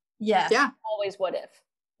if. Yeah Always what if.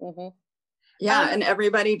 And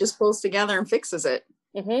everybody just pulls together and fixes it.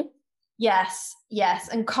 Yes,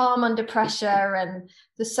 and calm under pressure, and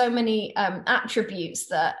there's so many attributes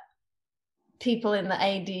that people in the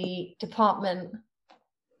AD department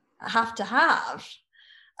have to have.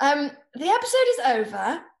 The episode is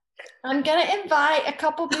over. I'm going to invite a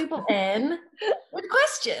couple people in with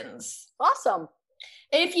questions. Awesome.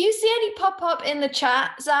 If you see any pop up in the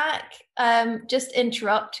chat, Zach, just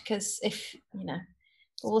interrupt, because if,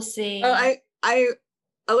 we'll see. Oh,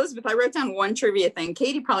 Elizabeth, I wrote down one trivia thing.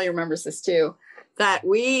 Katie probably remembers this too, that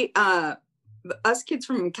we, us kids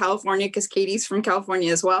from California, because Katie's from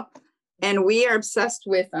California as well, and we are obsessed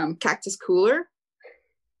with Cactus Cooler.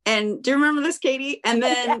 And do you remember this, Katie? And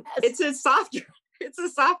then it's a soft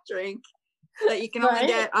drink that you can only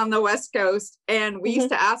get on the West Coast. And we used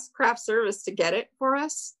to ask craft service to get it for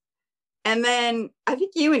us. And then I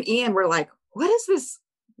think you and Ian were like, what is this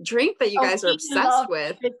drink that you guys are obsessed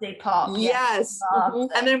with? Fizzy pop. Yes.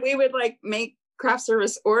 And then we would like make craft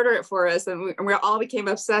service order it for us, and we all became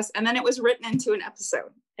obsessed. And then it was written into an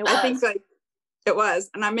episode. I think like it was,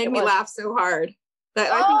 and it made me laugh so hard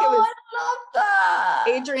that I think it was. I love that.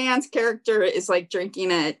 Adrianne's character is like drinking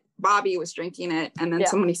it. Bobby was drinking it, and then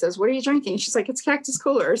somebody says, "What are you drinking?" She's like, "It's Cactus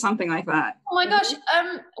Cooler" or something like that. Oh my gosh!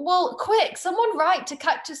 Well, quick, someone write to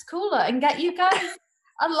Cactus Cooler and get you guys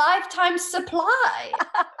a lifetime supply.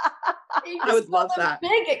 I would love that.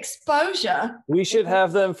 Big exposure. We should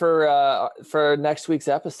have them for next week's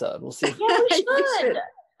episode. We'll see. Yeah, we should.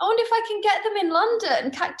 I wonder if I can get them in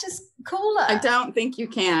London. Cactus Cooler. I don't think you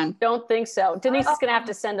can. Don't think so. Denise is going to have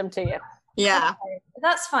to send them to you. Yeah. Okay.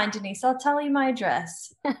 That's fine, Denise. I'll tell you my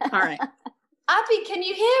address. All right. Abby, can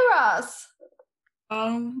you hear us?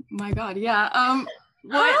 Oh my God. Yeah.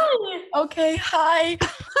 What? Hi. Okay. Hi.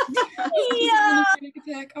 Yeah.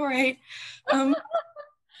 All right.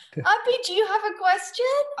 Abby, do you have a question?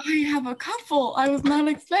 I have a couple. I was not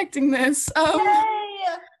expecting this.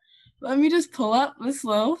 Yay. Let me just pull up this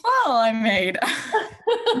little file I made.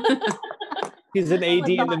 He's an AD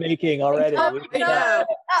in the making already. Oh, no,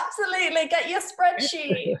 absolutely. Get your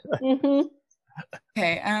spreadsheet.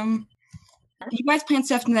 Okay. You guys planned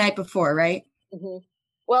stuff the night before, right?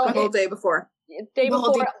 Well, the whole day before. Day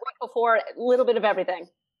before, week before, a little bit of everything.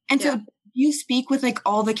 And so you speak with like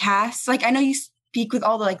all the cast. Like I know you speak with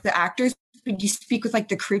all the like the actors, but you speak with like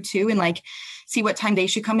the crew too, and like see what time they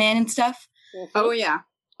should come in and stuff. Oh yeah.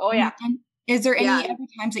 Oh yeah. And is there any other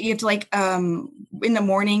times that you have to like in the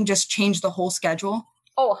morning just change the whole schedule?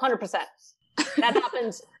 Oh, 100%. That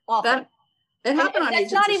happens often. It happened on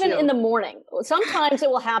It's not even in the morning. Sometimes it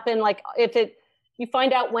will happen like if you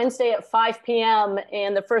find out Wednesday at 5 p.m.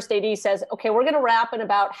 and the first AD says, okay, we're going to wrap in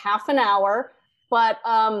about half an hour, but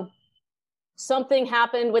something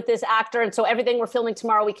happened with this actor. And so everything we're filming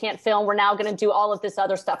tomorrow, we can't film. We're now going to do all of this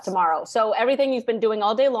other stuff tomorrow. So everything you've been doing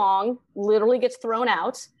all day long literally gets thrown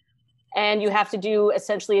out. And you have to do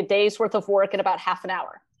essentially a day's worth of work in about half an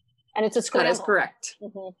hour. And it's a scramble. That is correct.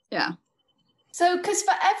 Yeah. So, because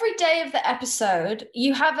for every day of the episode,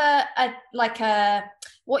 you have a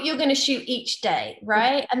what you're going to shoot each day,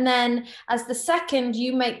 right? And then as the second,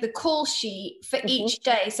 you make the call sheet for each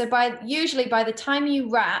day. So usually by the time you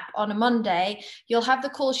wrap on a Monday, you'll have the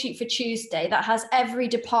call sheet for Tuesday that has every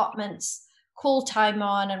department's call time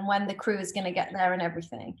on and when the crew is going to get there and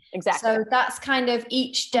everything. Exactly. So that's kind of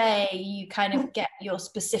each day you kind of get your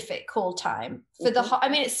specific call time for the whole. I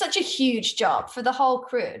mean, it's such a huge job for the whole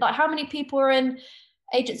crew. Like how many people are in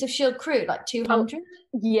Agents of S.H.I.E.L.D. crew? Like 200?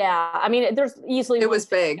 Yeah. I mean, there's easily it was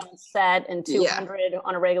big on set and 200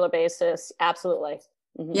 on a regular basis. Absolutely.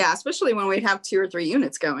 Yeah. Especially when we'd have 2 or 3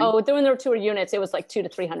 units going. Oh, when there were 2 units, it was like 200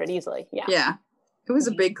 to 300 easily. Yeah. Yeah. It was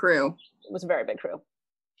a big crew. It was a very big crew.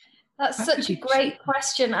 That's such a great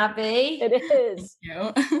question, Abby. It is.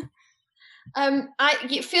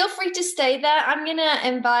 You feel free to stay there. I'm gonna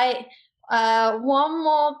invite one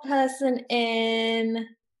more person in,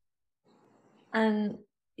 and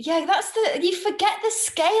you forget the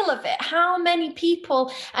scale of it. How many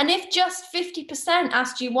people? And if just 50%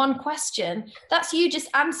 asked you one question, that's you just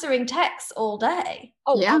answering texts all day.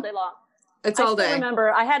 Oh, all day long. It's all day. I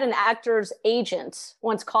remember I had an actor's agent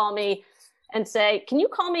once call me and say, can you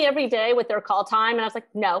call me every day with their call time? And I was like,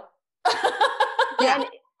 no. And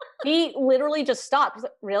he literally just stopped. He's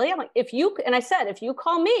like, really? I'm like, if you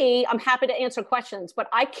call me, I'm happy to answer questions, but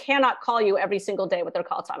I cannot call you every single day with their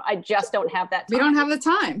call time. I just don't have that time. We don't have the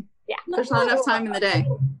time. Yeah. There's not enough time in the day.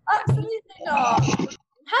 Absolutely not.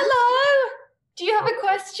 Hello. Do you have a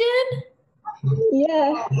question?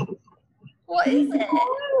 Yeah. What is it?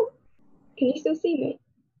 Can you still see me?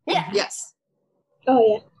 Yeah. Yes. Oh,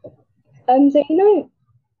 yeah. So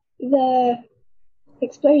the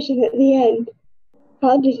explosion at the end,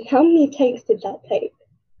 how many takes did that take?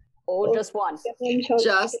 Oh, just one.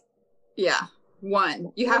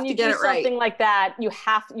 One. You have to get it right. Something like that, you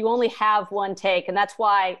only have one take, and that's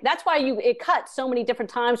why it cut so many different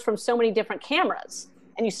times from so many different cameras,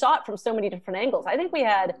 and you saw it from so many different angles. I think we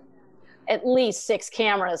had at least 6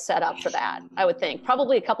 cameras set up for that. I would think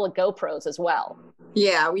probably a couple of GoPros as well.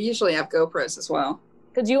 Yeah, we usually have GoPros as well.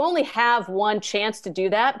 Because you only have one chance to do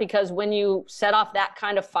that, because when you set off that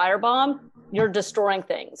kind of firebomb, you're destroying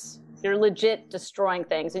things. You're legit destroying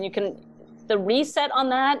things. And the reset on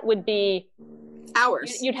that would be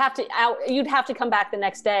hours. You'd have to come back the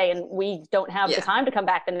next day, and we don't have the time to come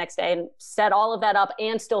back the next day and set all of that up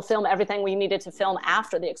and still film everything we needed to film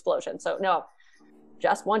after the explosion. So no,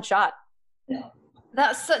 just one shot.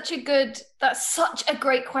 That's such a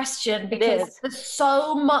great question, because is. there's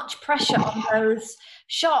so much pressure on those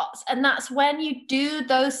shots. And that's when you do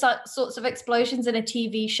those sorts of explosions in a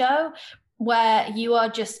TV show where you are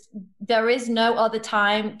just, there is no other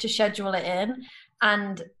time to schedule it in.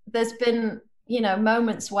 And there's been,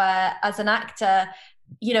 moments where as an actor,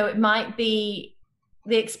 it might be,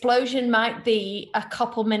 the explosion might be a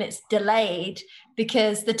couple minutes delayed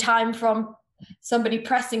because the time from somebody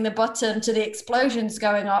pressing the button to the explosions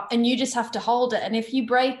going up, and you just have to hold it. And if you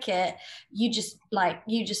break it, you just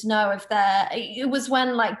know if it was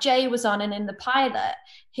when like Jay was on, and in the pilot,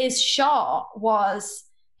 his shot was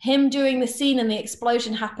him doing the scene and the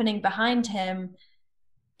explosion happening behind him.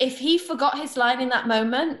 If he forgot his line in that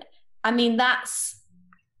moment, I mean, that's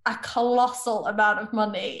a colossal amount of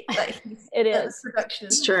money that it is. Production.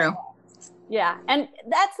 It's true. Yeah. And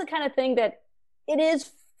that's the kind of thing that it is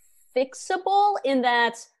fixable, in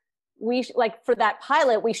that we, like for that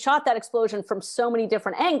pilot, we shot that explosion from so many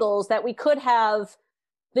different angles that we could have,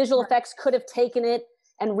 visual effects could have taken it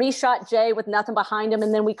and reshot Jay with nothing behind him,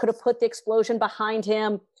 and then we could have put the explosion behind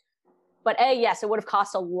him. But A, yes, it would have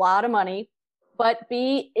cost a lot of money, but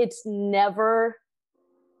B, it's never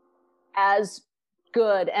as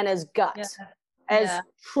good and as guts as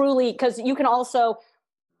truly, because you can also,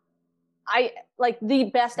 like the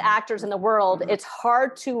best actors in the world, it's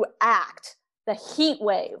hard to act the heat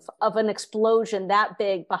wave of an explosion that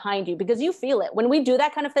big behind you, because you feel it. When we do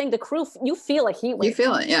that kind of thing, the crew, you feel a heat wave. You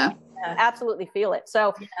feel it, yeah. Absolutely feel it.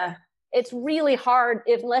 So it's really hard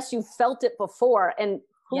unless you felt it before. And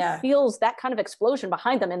who feels that kind of explosion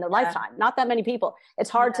behind them in their lifetime? Not that many people. It's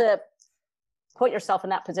hard to put yourself in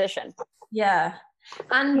that position. Yeah.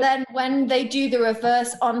 And then when they do the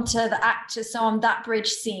reverse onto the actors, so on that bridge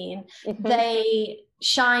scene, they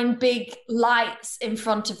shine big lights in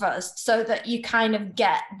front of us so that you kind of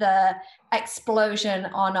get the explosion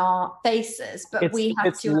on our faces. But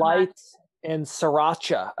it's light and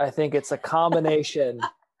sriracha. I think it's a combination.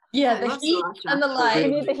 The heat and the light.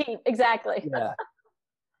 You need the heat, exactly. Yeah.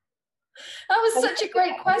 That was such a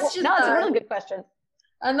great question. No, it's a really good question.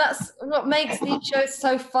 And that's what makes these shows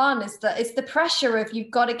so fun, is that it's the pressure of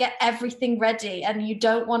you've got to get everything ready and you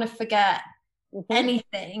don't want to forget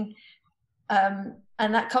anything. And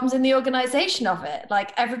that comes in the organization of it.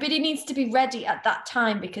 Like everybody needs to be ready at that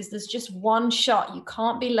time because there's just one shot. You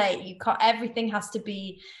can't be late. Everything has to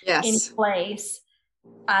be in place,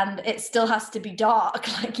 and it still has to be dark.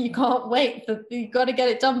 Like you can't wait. You've got to get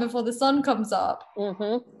it done before the sun comes up.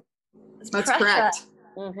 That's correct.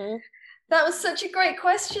 That was such a great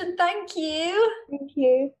question. Thank you. Thank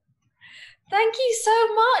you. Thank you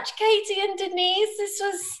so much, Katie and Denise. This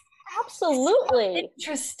was absolutely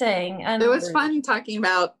interesting. And it was fun talking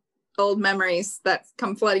about old memories that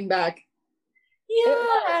come flooding back.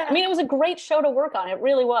 I mean, it was a great show to work on. It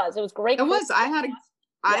really was. It was great. It was. I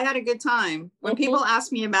had a good time. When people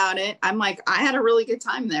ask me about it, I'm like, I had a really good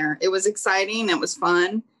time there. It was exciting. It was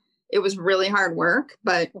fun. It was really hard work,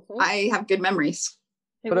 but I have good memories.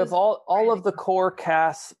 But of all of the core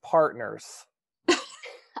cast partners,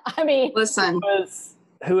 I mean, listen,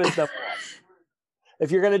 who is the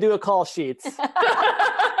if you're going to do a call sheets,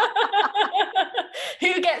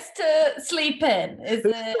 who gets to sleep in? Is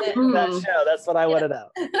it that show? That's what I want to know.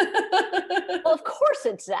 Well, of course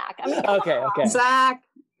it's Zach. I mean, okay. Zach,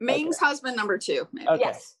 Ming's husband number 2. Maybe. Okay.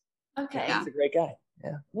 Yes. Okay. He's a great guy.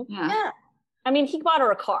 Yeah. I mean, he bought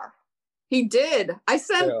her a car. He did. I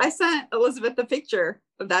sent Elizabeth the picture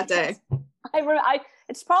of that day.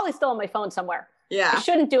 It's probably still on my phone somewhere. Yeah. I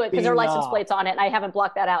shouldn't do it because there are license plates on it and I haven't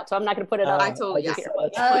blocked that out. So I'm not going to put it up. I totally get it.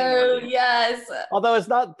 Oh, yes. Although it's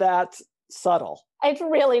not that subtle. It's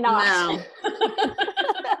really not. No.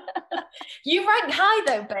 You rank high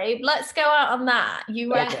though, babe. Let's go out on that.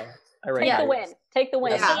 You rank. Okay. Take the win. Take the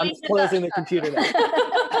win. Yeah, I'm closing the computer now.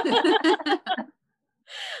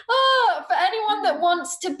 Oh, for anyone that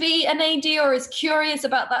wants to be an AD or is curious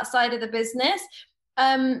about that side of the business,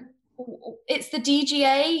 it's the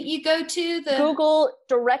DGA you go to, the Google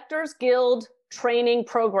Directors Guild Training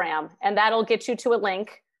Program, and that'll get you to a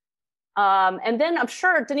link. And then I'm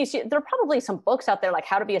sure, Denise, there are probably some books out there like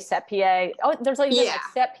How to Be a Set PA. Oh, there's like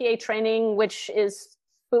Set PA Training, which is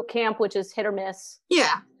boot camp, which is hit or miss.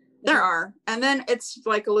 Yeah. There are. And then it's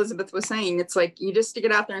like Elizabeth was saying, it's like you just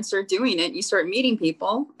get out there and start doing it. You start meeting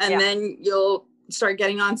people and then you'll start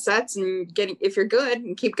getting on sets and if you're good,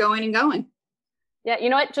 and keep going and going. Yeah.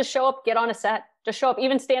 You know what? Just show up, get on a set, just show up,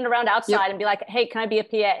 even stand around outside and be like, hey, can I be a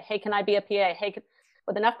PA? Hey, can I be a PA? Hey,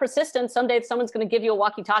 with enough persistence, someday someone's going to give you a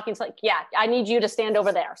walkie-talkie. It's like, yeah, I need you to stand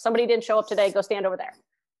over there. Somebody didn't show up today. Go stand over there.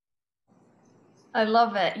 I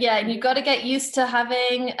love it. Yeah. And you've got to get used to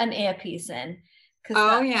having an earpiece in.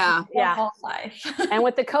 Oh, yeah. Yeah. Whole life. And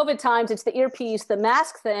with the COVID times, it's the earpiece, the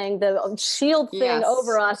mask thing, the shield thing Yes.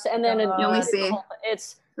 over us, and then You only see.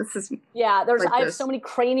 it's This is there's like I have this. so many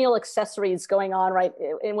cranial accessories going on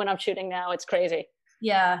when I'm shooting now. It's crazy.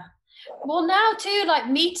 Yeah. Well, now too, like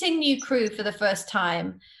meeting new crew for the first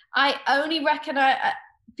time, I only recognize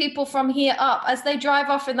people from here up as they drive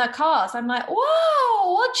off in their cars. I'm like,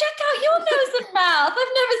 whoa, well, check out your nose and mouth.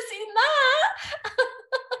 I've never seen that.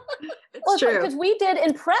 It's true. Because we did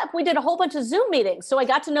in prep, we did a whole bunch of Zoom meetings. So I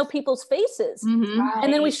got to know people's faces. Mhm.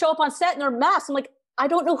 And then we show up on set and they're masks. I'm like, I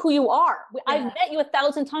don't know who you are. I've met you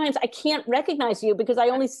 1,000 times. I can't recognize you because I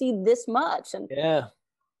only see this much. And you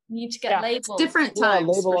need to get labeled. Different times.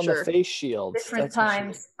 label for on sure. the face shield. Different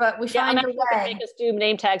times. But we I'm find a actually going to way. make us do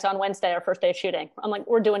name tags on Wednesday, our first day of shooting. I'm like,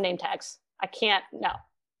 we're doing name tags. I can't, no.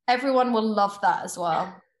 Everyone will love that as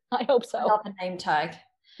well. I hope so. Love the name tag.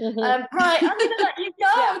 Mhm. Right, I'm going to let you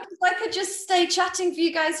go because I could just stay chatting for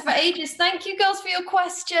you guys for ages. Thank you, girls, for your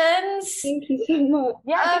questions. Thank you so much.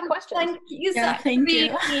 Yeah, good questions. Thank you, Yeah, Zach, for thank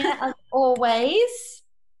being you. here as always.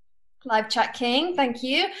 Live Chat King, thank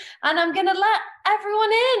you. And I'm going to let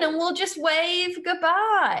everyone in and we'll just wave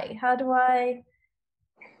goodbye. How do I...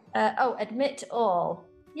 admit all.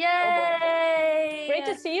 Yay! Great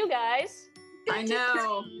to see you guys. I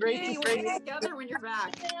know. Great Yay, to we'll see be together when you're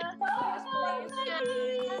back.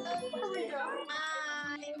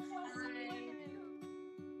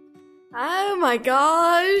 Oh my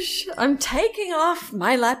gosh! I'm taking off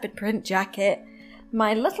my leopard print jacket.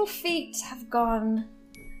 My little feet have gone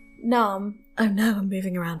numb. Oh no, I'm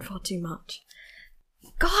moving around far too much.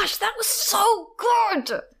 Gosh, that was so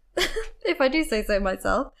good! If I do say so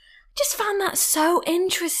myself. Just found that so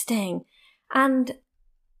interesting. And,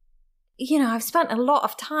 you know, I've spent a lot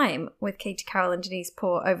of time with Katie Carroll and Denise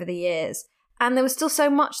Poore over the years, and there was still so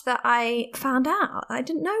much that I found out I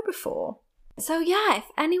didn't know before. So yeah, if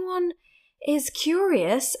anyone is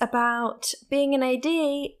curious about being an AD,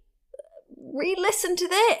 re-listen to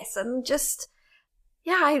this and just,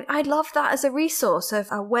 yeah, I love that as a resource of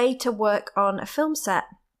a way to work on a film set.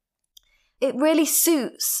 It really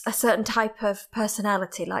suits a certain type of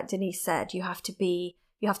personality, like Denise said. You have to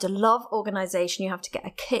love organization, you have to get a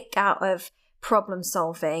kick out of problem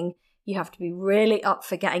solving, you have to be really up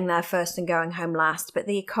for getting there first and going home last, but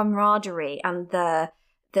the camaraderie and the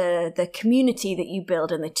community that you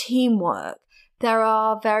build and the teamwork, there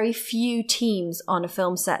are very few teams on a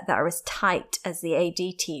film set that are as tight as the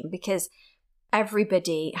AD team because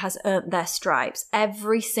everybody has earned their stripes.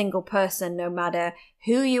 Every single person, no matter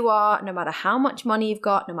who you are, no matter how much money you've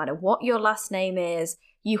got, no matter what your last name is,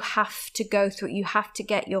 you have to go through, you have to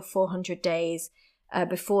get your 400 days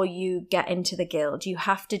before you get into the guild. You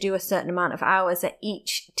have to do a certain amount of hours at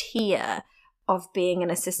each tier of being an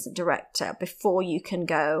assistant director before you can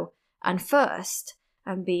go and first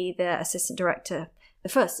and be the assistant director, the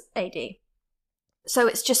first AD. So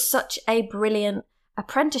it's just such a brilliant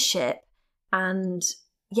apprenticeship. And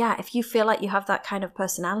yeah, if you feel like you have that kind of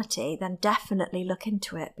personality, then definitely look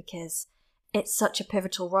into it because it's such a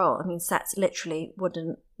pivotal role. I mean, sets literally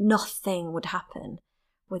nothing would happen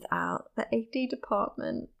without the AD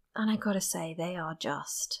department. And I gotta say, they are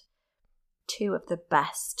just two of the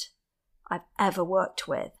best I've ever worked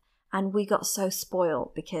with. And we got so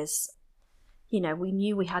spoiled because, you know, we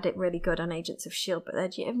knew we had it really good on Agents of S.H.I.E.L.D., but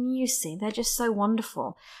they're just so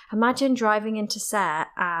wonderful. Imagine driving into set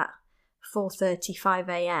at 4:35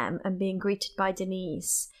 a.m. and being greeted by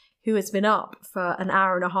Denise, who has been up for an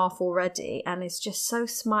hour and a half already and is just so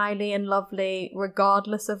smiley and lovely,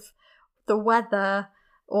 regardless of the weather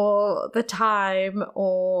or the time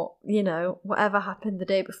or, you know, whatever happened the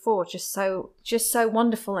day before. Just so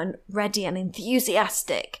wonderful and ready and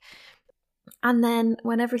enthusiastic. And then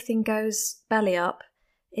when everything goes belly up,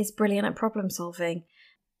 is brilliant at problem solving.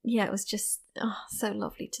 Yeah, it was just so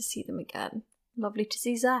lovely to see them again. Lovely to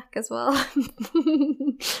see Zach as well.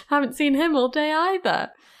 Haven't seen him all day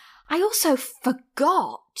either. I also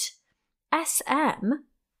forgot SM,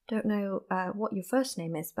 don't know what your first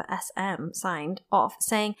name is, but SM signed off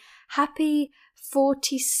saying happy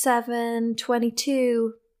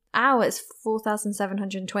 4722 hours,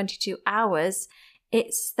 4,722 hours.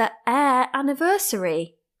 It's the Air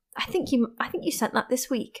anniversary. I think you sent that this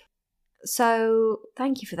week. So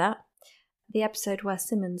thank you for that. The episode where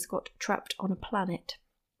Simmons got trapped on a planet.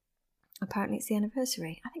 Apparently it's the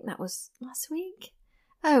anniversary. I think that was last week.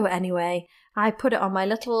 Oh, anyway, I put it on my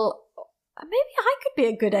little... Maybe I could be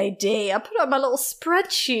a good AD. I put it on my little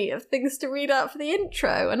spreadsheet of things to read out for the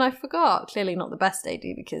intro, and I forgot. Clearly not the best AD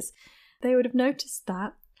because they would have noticed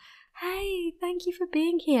that. Hey, thank you for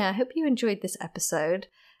being here. I hope you enjoyed this episode.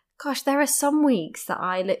 Gosh, there are some weeks that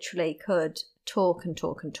I literally could talk and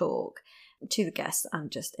talk and talk to the guests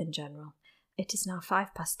and just in general. It is now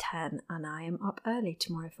 10:05 and I am up early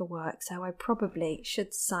tomorrow for work, so I probably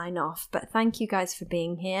should sign off. But thank you guys for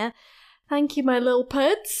being here. Thank you, my little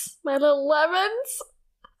pets, my little lemons.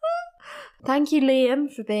 Thank you,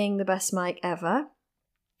 Liam, for being the best mic ever.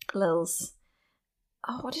 Lil's...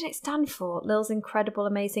 Oh, what did it stand for? Lil's Incredible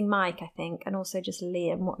Amazing Mike, I think. And also just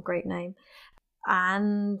Liam. What a great name.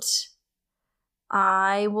 And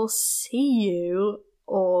I will see you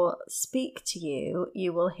or speak to you.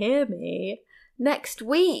 You will hear me next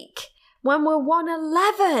week when we're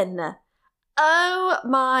 111. Oh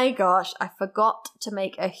my gosh, I forgot to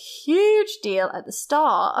make a huge deal at the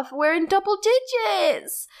start of we're in double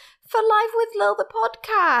digits for Live with Lil, the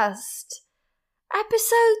podcast.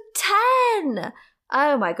 Episode 10.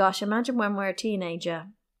 Oh my gosh, imagine when we're a teenager.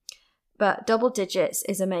 But double digits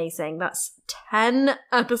is amazing. That's 10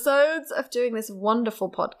 episodes of doing this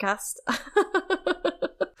wonderful podcast.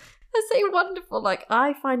 I say wonderful, like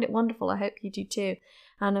I find it wonderful. I hope you do too.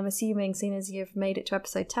 And I'm assuming, seeing as you've made it to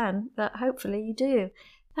episode 10, that hopefully you do.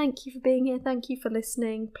 Thank you for being here. Thank you for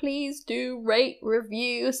listening. Please do rate,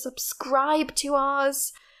 review, subscribe to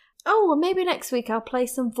ours. Oh, and maybe next week I'll play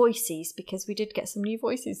some voices because we did get some new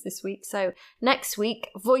voices this week. So next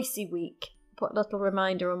week, Voicey Week. Put a little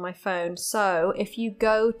reminder on my phone. So if you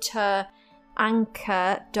go to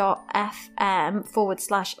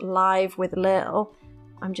anchor.fm/live with Lil,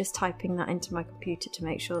 I'm just typing that into my computer to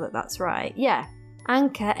make sure that that's right. Yeah.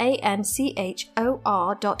 Anchor,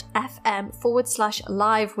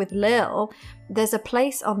 anchor.fm/live with Lil. There's a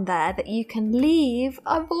place on there that you can leave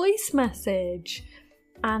a voice message.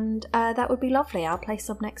 And that would be lovely. I'll play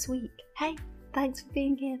some next week. Hey, thanks for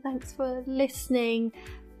being here. Thanks for listening.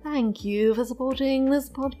 Thank you for supporting this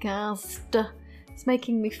podcast. It's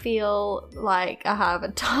making me feel like I have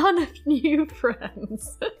a ton of new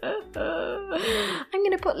friends. I'm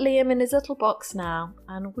going to put Liam in his little box now,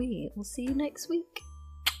 and we will see you next week.